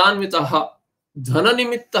 Dhanamana madanvitaha.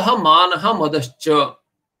 Dhananimittaha manaha madascha.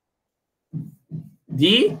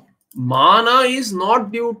 The mana is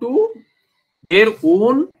not due to their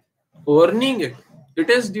own earning it. It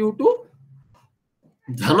is due to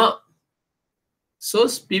dhana. So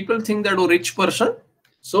people think that a rich person,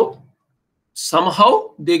 so somehow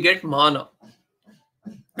they get mana.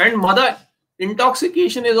 And mada,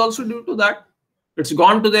 intoxication is also due to that. It's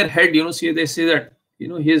gone to their head, see, they say that,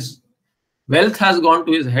 his wealth has gone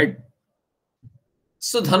to his head.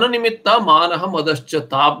 So dhana nimitta manaha madascha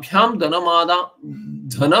tabhyam dhana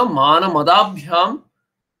mana madabhyam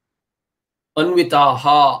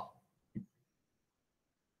anvitaha.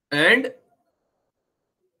 And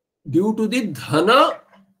due to the dhana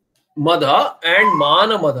mada and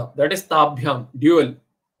mana mada, that is tabhyam, dual.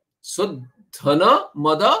 So dhana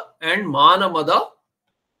mada and mana mada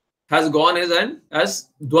has gone as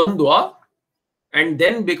dvandva and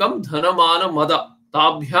then become dhana mana mada.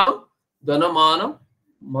 Tabhyam dhana mana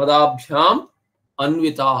madabhyam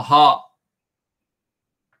anvitaha.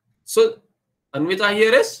 So anvita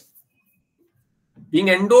here is being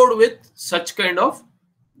endowed with such kind of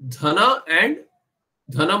dhana and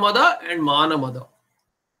dhana mada and mana mada.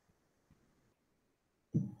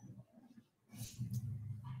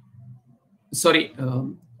 Sorry, dhana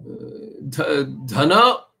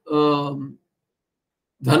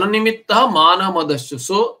nimitta mana madasya.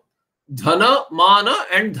 So dhana mana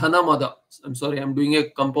and dhana mada. I'm sorry, I'm doing a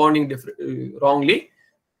compounding wrongly.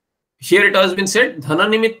 Here it has been said dhana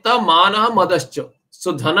nimitta mana madasya.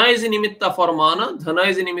 So dhana is a nimitta for mana, dhana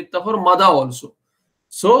is a nimitta for mada also.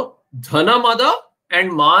 So dhana mada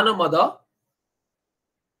and mana mada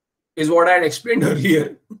is what I had explained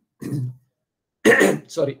earlier.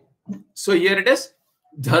 Sorry. So here it is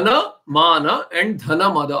dhana mana and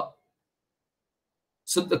dhana mada.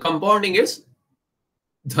 So the compounding is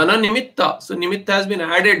dhana nimitta. So nimitta has been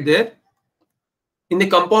added there. In the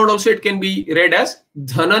compound also it can be read as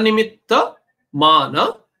dhana nimitta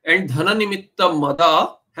mana and dhana nimitta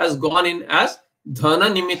mada has gone in as dhana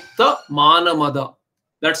nimitta mana mada.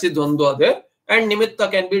 That's the dvandva there. And nimitta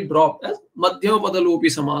can be dropped as madhyama padalopi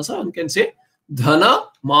samasa. One can say dhana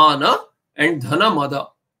mana and dhana mada.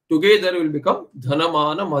 Together will become dhana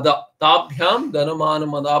mana mada. Tabhyam dhana mana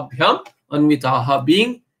madabhyam anvitaha.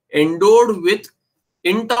 Being endowed with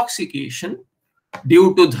intoxication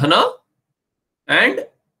due to dhana and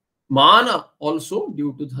mana also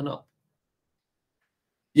due to dhana.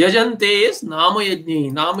 Yajante is nama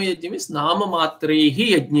yajni. Nama yajni is nama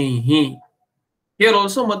matrehi yajnehi. Here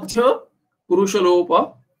also madhya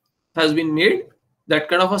purushalopa has been made. That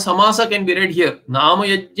kind of a samasa can be read here. Nama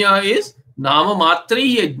yajna is nama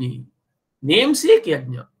matrehi yajni. Namesake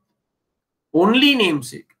yajna. Only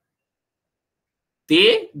namesake.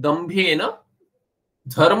 Te dambhena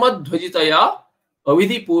dharma dhvajitaya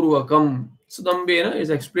avidhi purvakam. So dambhena is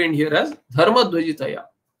explained here as dharma dhvajitaya.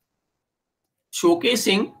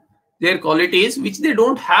 Showcasing their qualities which they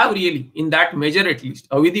don't have really in that measure at least.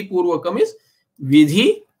 Avidhi purvakam is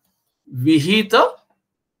vidhi vihita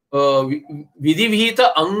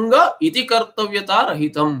anga iti kartavyata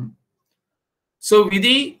rahitam. So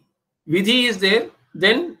vidhi is there,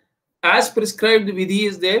 then as prescribed vidhi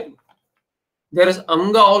is there. There is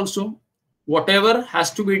anga also. Whatever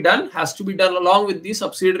has to be done along with the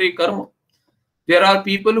subsidiary karma. There are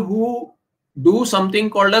people who do something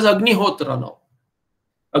called as Agnihotra now.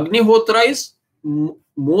 Agnihotra is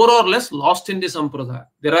more or less lost in the sampradaya.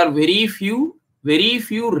 There are very few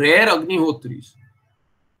rare Agnihotris.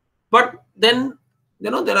 But then,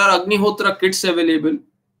 there are Agnihotra kits available.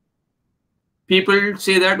 People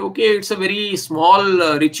say that, okay, it's a very small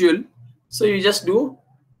ritual. So you just do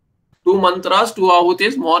 2 mantras, 2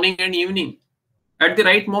 ahutis, morning and evening. At the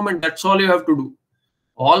right moment, that's all you have to do.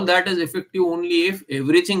 All that is effective only if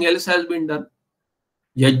everything else has been done.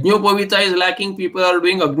 Yajnopavita is lacking, people are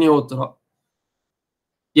doing Agnihotra.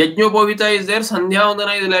 Yajnopavita is there,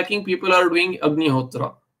 Sandhyavandana is lacking, people are doing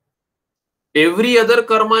Agnihotra. Every other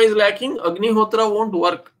karma is lacking, Agnihotra won't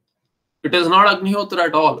work. It is not Agnihotra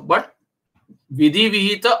at all. But Vidhi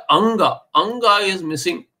Vihita Anga is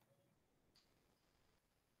missing.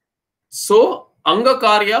 So Anga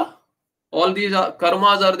Karya, all these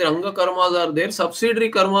karmas are there, Anga karmas are there, subsidiary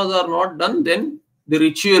karmas are not done, then the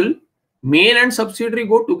ritual, main and subsidiary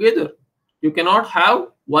go together. You cannot have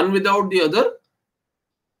one without the other.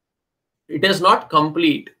 It is not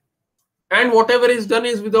complete. And whatever is done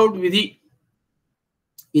is without vidhi.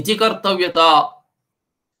 Iti kartavyata.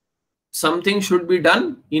 Something should be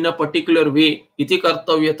done in a particular way. Iti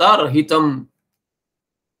kartavyata rahitam.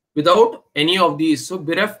 Without any of these. So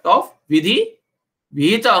bereft of vidhi,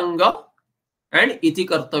 vihita anga and iti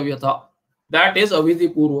kartavyata. That is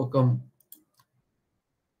avidhi purvakam.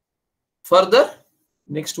 Further,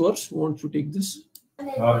 next verse. Who wants to take this?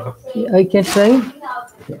 I can try.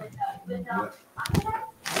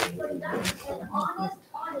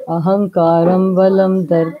 अहंकारं बलं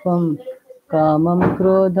दर्पं कामं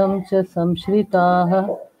क्रोधं च संश्रिताः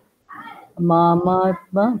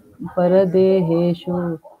मामात्म परदेहेषु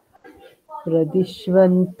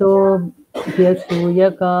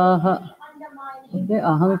प्रदिश्वन्तोऽभ्यसूयकाः.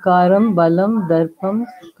 अहंकारं बलं दर्पं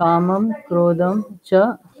कामं क्रोधं च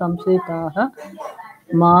संश्रिताः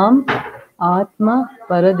माम् आत्म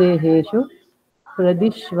परदेहेषु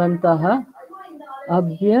प्रदिश्वन्तः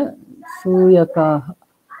अभ्यसूयकाः.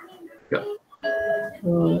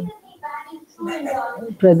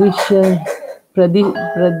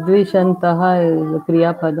 प्रद्विषन्तः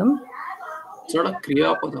क्रियापदम. It's not a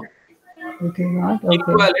kriyapadam. It is not. Okay.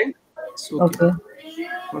 Equivalent. It's okay.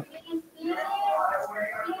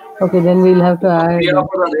 Okay, then we'll have to add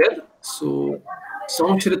Kriyapada there. So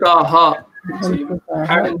samshritaha. So you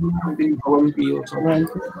add something bhavanti or something.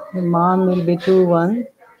 Mam will be 2-1,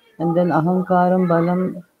 and then ahankaram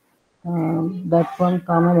balam, that one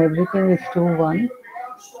common, everything is 2-1.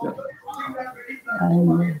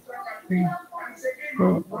 And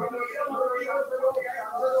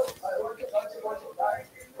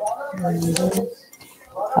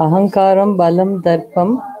अहंकारं बलं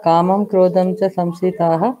दर्पं कामं क्रोधं च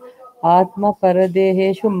संश्रिताः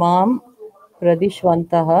आत्मपरदेहेषु मां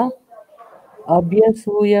प्रदिश्वन्तः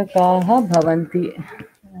अभ्यसूयकाः भवन्ति.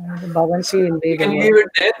 You can leave it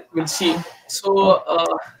there. We'll see. So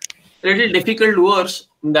little difficult words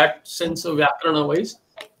in that sense of Vyakarana wise.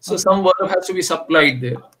 So some verb has to be supplied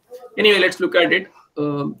there. Anyway, let's look at it.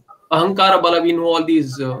 Ahankara bala, we know all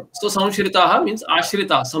these. So samshritaha means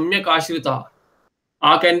ashrita, samyak ashrita.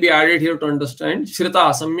 A can be added here to understand.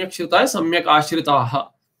 Shrita, samyak shrita, samyak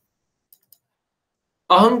ashritaha.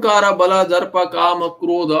 Ahankara bala darpa kama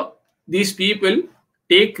krodha. These people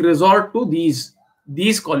take resort to these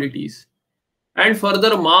qualities. And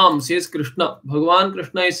further, Mam says Krishna. Bhagavan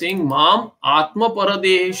Krishna is saying, Mam atma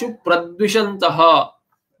paradeshu pradvishantaha.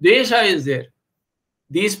 Desha is there.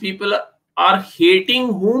 These people are hating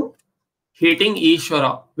whom? Hating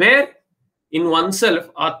Ishvara. Where? In oneself.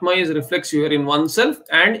 Atma is reflex here in oneself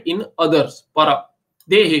and in others. Para.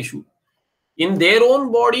 Deheshu. In their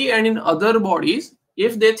own body and in other bodies,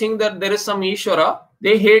 if they think that there is some Ishvara,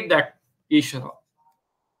 they hate that Ishvara.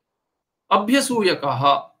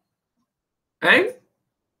 Abhyasuyakaha. And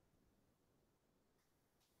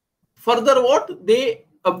further what? They,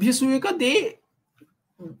 Abhyasuyaka,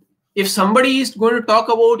 if somebody is going to talk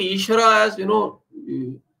about Ishvara as,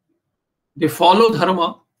 they follow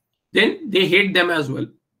dharma, then they hate them as well.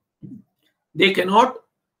 They cannot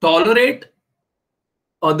tolerate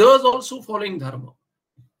others also following dharma.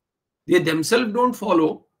 They themselves don't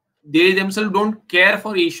follow. They themselves don't care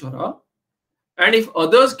for Ishvara. And if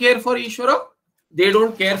others care for Ishvara, they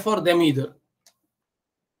don't care for them either.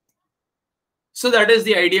 So that is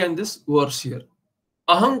the idea in this verse here.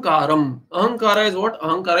 Ahankaram. Ahankara is what?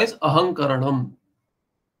 Ahankara is ahankaranam.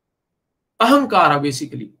 Ahankara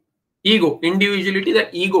basically. Ego. Individuality, the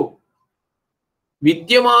ego.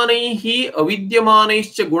 Vidyamanaihi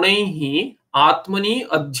avidyamanaischa gunaihi atmani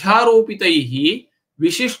adhyaropitaihi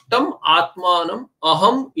vishishtam atmanam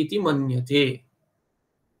aham iti manyate.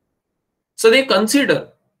 So they consider,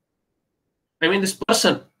 this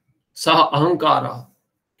person, saha ahankara,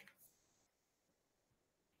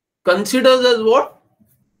 considers as what?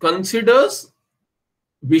 Considers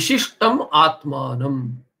vishishtam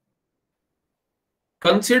atmanam.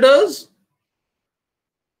 Considers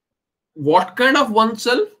what kind of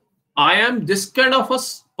oneself? I am this kind of a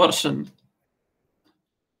person.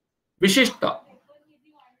 Vishishta.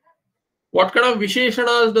 What kind of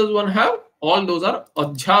visheshanas does one have? All those are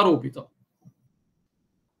adhyaropita.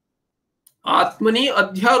 Atmani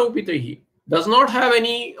adhyaropitahi. Does not have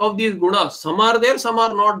any of these gunas. Some are there, some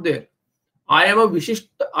are not there. I am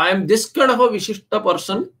this kind of a vishishta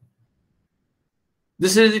person.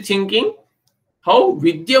 This is the thinking. How?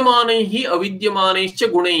 Vidyamanaihi avidyamanaischa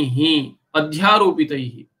gunaihi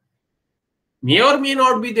adhyaropitaihi. May or may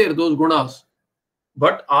not be there, those gunas.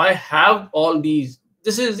 But I have all these.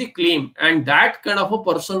 This is the claim. And that kind of a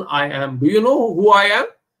person I am. Do you know who I am?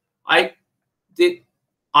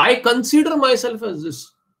 I consider myself as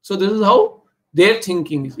this. So this is how their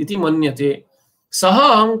thinking is. Iti manyate.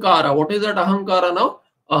 Saha ahankara. What is that ahankara now?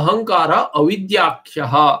 Ahankara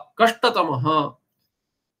avidyakhyaha kashtatamaha.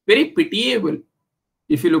 Very pitiable.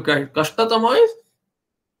 If you look at it, kashtatama is,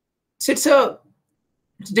 it's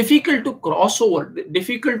difficult to cross over,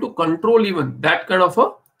 difficult to control even. That kind of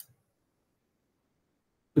a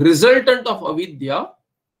resultant of avidya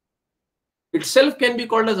itself can be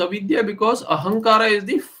called as avidya, because ahankara is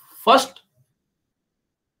the first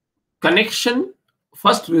connection,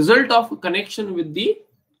 first result of connection with the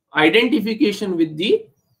identification with the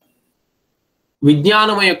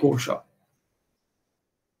Vijnanamaya Kosha.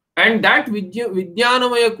 And that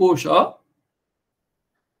Vijnanamaya Kosha,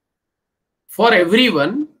 for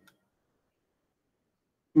everyone,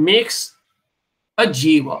 makes a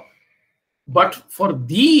jiva. But for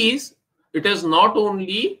these, it is not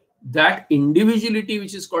only that individuality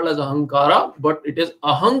which is called as ahankara, but it is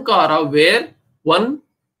ahankara where one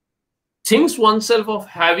thinks oneself of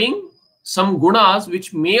having some gunas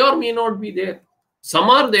which may or may not be there. Some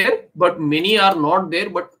are there, but many are not there,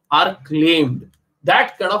 but are claimed.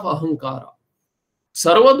 That kind of ahankara.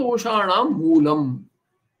 Sarva doshanam moolam.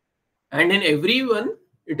 And in everyone,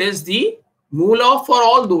 it is the moola for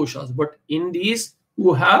all doshas. But in these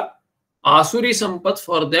who have asuri sampat,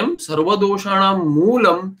 for them, sarva doshanam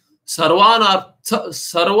moolam,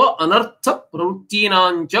 sarva anartha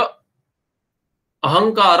pravrittinancha.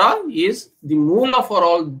 Ahankara is the moola for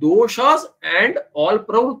all doshas and all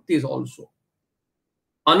pravrittis also.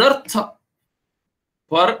 Anartha,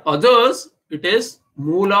 for others, it is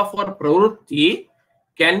moola for pravritti,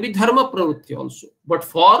 can be dharma pravritti also. But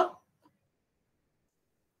for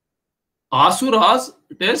asuras,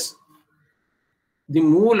 it is the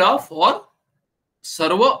moola for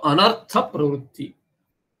sarva anartha pravritti.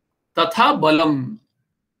 Tatha balam.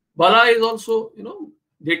 Bala is also,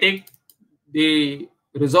 they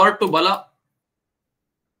resort to bala.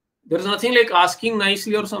 There is nothing like asking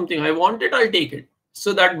nicely or something. I want it, I'll take it.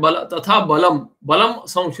 So that bala, tatha balam, balam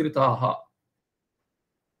samshritaha.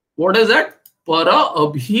 What is that? Para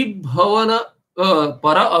abhibhava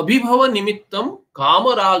nimittam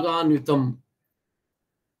kamaraganvitam.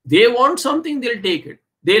 They want something, they'll take it.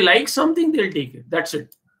 They like something, they'll take it. That's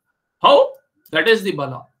it. How? That is the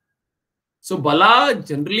bala. So bala,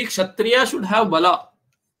 generally Kshatriya should have bala.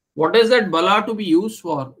 What is that bala to be used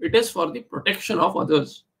for? It is for the protection of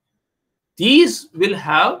others. These will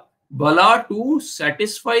have bala to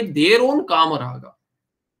satisfy their own kamaraga.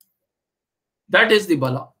 That is the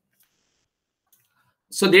bala.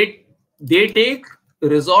 So they take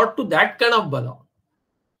resort to that kind of bala.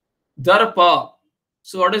 Darpa.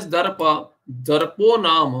 So what is darpa? Darpo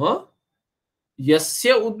nama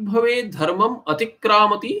yasya udbhave dharmam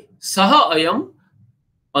atikramati saha ayam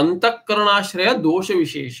antakarnashraya dosha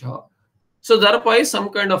vishesha. So darpa is some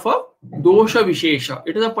kind of a dosha vishesha.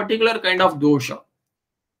 It is a particular kind of dosha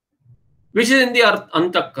which is in the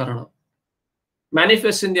antakarana,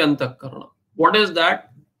 manifests in the antakarana. What is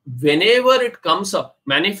that? Whenever it comes up,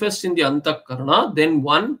 manifests in the antakarana, then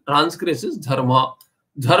one transgresses dharma.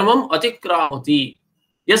 Dharmam atikramati.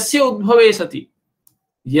 Yasya udbhave sati.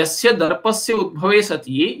 Yasya darpasya udbhave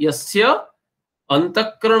sati. Yasya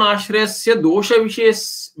antakarnashrayasya dosha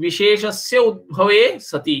visheshasya udbhave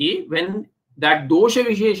sati. When that dosha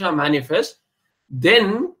vishesha manifests,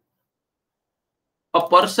 then a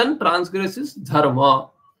person transgresses dharma.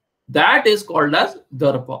 That is called as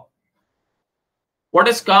darpa. What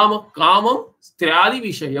is kama? Kamam striyadi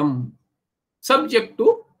vishayam. Subject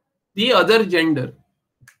to the other gender.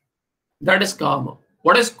 That is kama.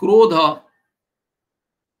 What is krodha?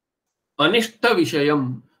 Anishta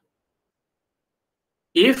vishayam.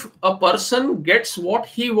 If a person gets what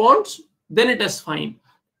he wants, then it is fine.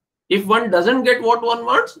 If one doesn't get what one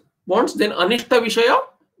wants, then anishta vishaya,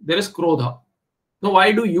 there is krodha. Now,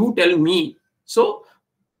 why do you tell me? So,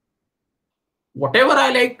 whatever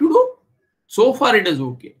I like to do, so far it is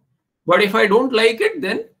okay. But if I don't like it,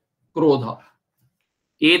 then krodha.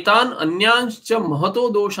 Etan anyanscha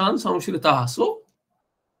mahato doshan samshritaha. So,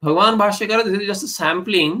 Bhagavan Bhashyakara, this is just a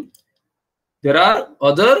sampling. There are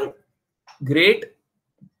other great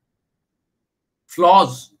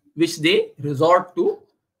flaws which they resort to.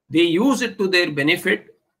 They use it to their benefit.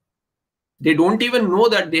 They don't even know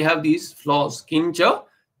that they have these flaws. Kincha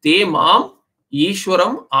te mam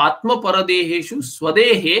ishwaram atma paradeheshu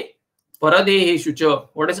swadehe paradeheshu cha.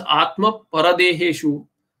 What is atma paradeheshu?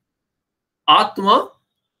 Atma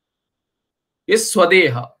is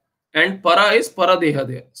swadeha and para is paradeha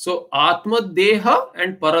there. So atma deha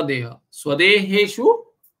and paradeha. Swadeheshu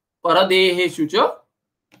paradeheshu cha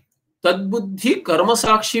tadbuddhi karma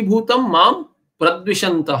sakshi bhutam mam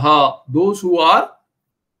pradvishantaha.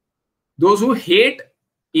 Those who hate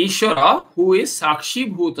Ishvara, who is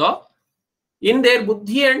Sakshi Bhuta, in their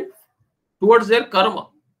buddhi and towards their karma.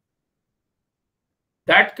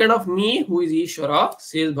 That kind of me, who is Ishvara,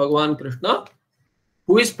 says Bhagavan Krishna,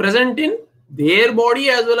 who is present in their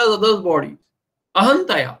body as well as others' bodies.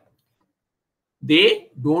 Ahantaya.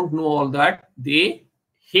 They don't know all that. They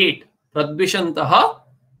hate. Pradvishantaha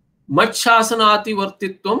machhasanati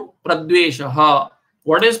vartitvam pradveshaha.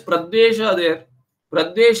 What is pradvesha there?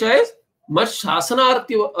 Pradvesha is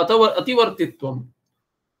machhasanarti ativartitvam.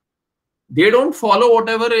 They don't follow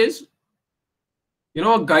whatever is, a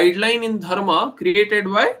guideline in dharma created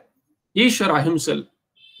by Ishvara himself.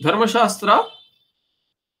 Dharma Shastra,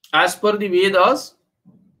 as per the Vedas,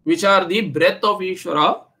 which are the breath of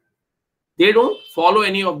Ishvara, they don't follow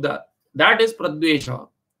any of that. That is pradvesha.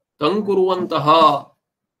 Tankuruvantaha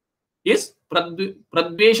is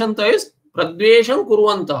pradveshanta is pradvesham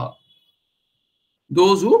kuruvantaha.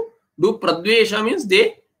 Those who do pradvesha means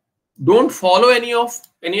they don't follow any of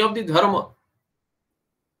the dharma.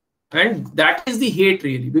 And that is the hate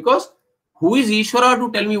really, because who is Ishvara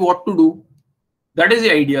to tell me what to do? That is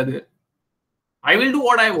the idea there. I will do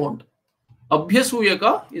what I want.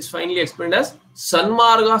 Abhyasuyaka is finally explained as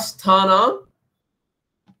Sanmarga Sthana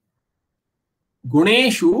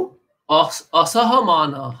Guneshu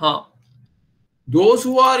Asahamanaha. Those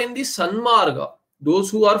who are in the Sanmarga, those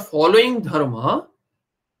who are following dharma,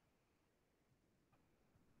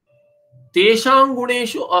 Tesham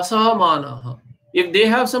Guneshu Asahamanaha. If they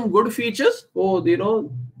have some good features,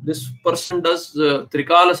 this person does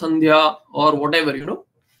Trikala Sandhya or whatever,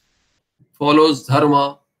 follows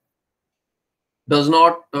dharma, does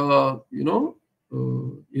not,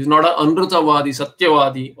 is not an Anrutavadi,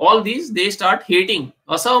 Satyavadi. All these, they start hating.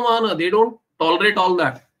 Asamana, they don't tolerate all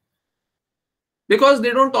that. Because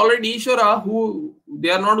they don't tolerate Ishvara, who they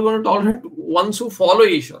are not going to tolerate ones who follow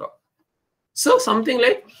Ishvara. So something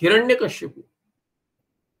like Hiranyakashipu.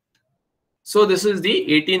 So this is the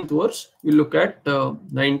 18th verse. We'll look at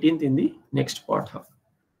 19th in the next part.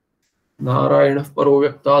 Narayana paro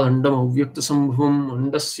vyakta dandam avyakta sambhavam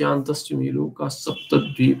andasyantasya miloka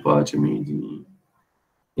saptadvipa chamedini.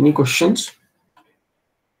 Any questions?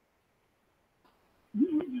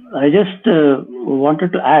 I just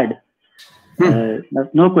wanted to add,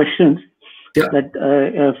 no questions,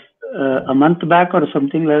 that a month back or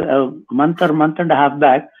something, like a month and a half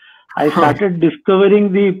back, I started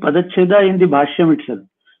discovering the Padacheda in the Bhashyam itself.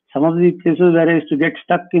 Some of the places where I used to get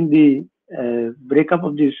stuck in the breakup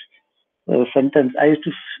of this sentence,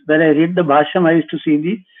 when I read the Bhashyam, I used to see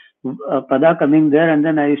the Pada coming there, and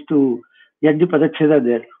then I used to get the Padacheda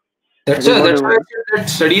there. That's why I said that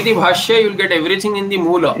study the Bhashya, you'll get everything in the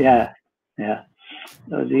Mula. Yeah.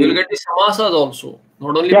 You'll get the Samasas also.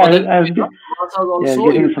 Not only Samasas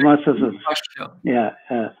also. Getting Samasas. Yeah.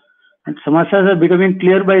 And Samasas are becoming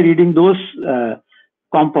clear by reading those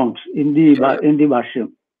compounds in the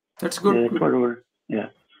Bhashyam. That's good. Yeah.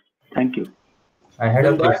 Thank you. I had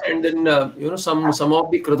a question. And then some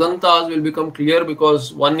of the Kradantas will become clear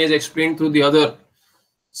because one is explained through the other.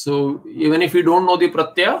 So even if we don't know the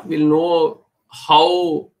Pratyaya, we'll know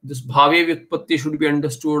how this Bhave Vyutpatti should be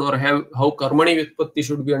understood, or how Karmani Vyutpatti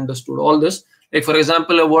should be understood. All this, like for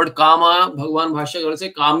example, a word Kama, Bhagavan Bhashya will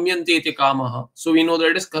say Kamyante iti Kamaha. So we know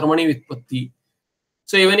that it is Karmani Vyutpatti.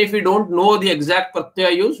 So even if we don't know the exact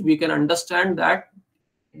Pratyaya use, we can understand that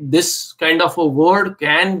this kind of a word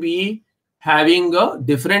can be having a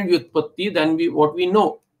different Vyutpatti than what we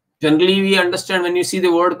know. Generally, we understand when you see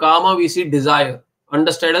the word Kama, we see desire,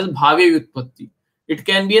 understood as Bhave Vyutpatti. It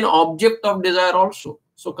can be an object of desire also.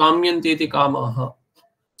 So Kamyanteti Kamaha.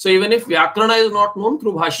 So even if Vyakarana is not known,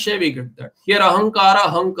 through Bhashya we get that. Here Ahankara,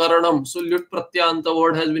 Ahankaranam. So Lyut Pratyanta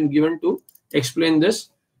word has been given to explain this.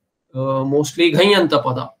 Mostly Ghayanta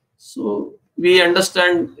Pada. So we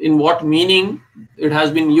understand in what meaning it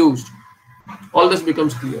has been used. All this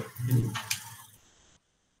becomes clear.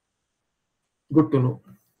 Good to know.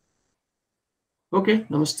 Okay,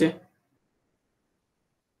 namaste.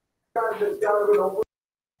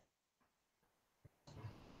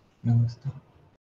 Namaste.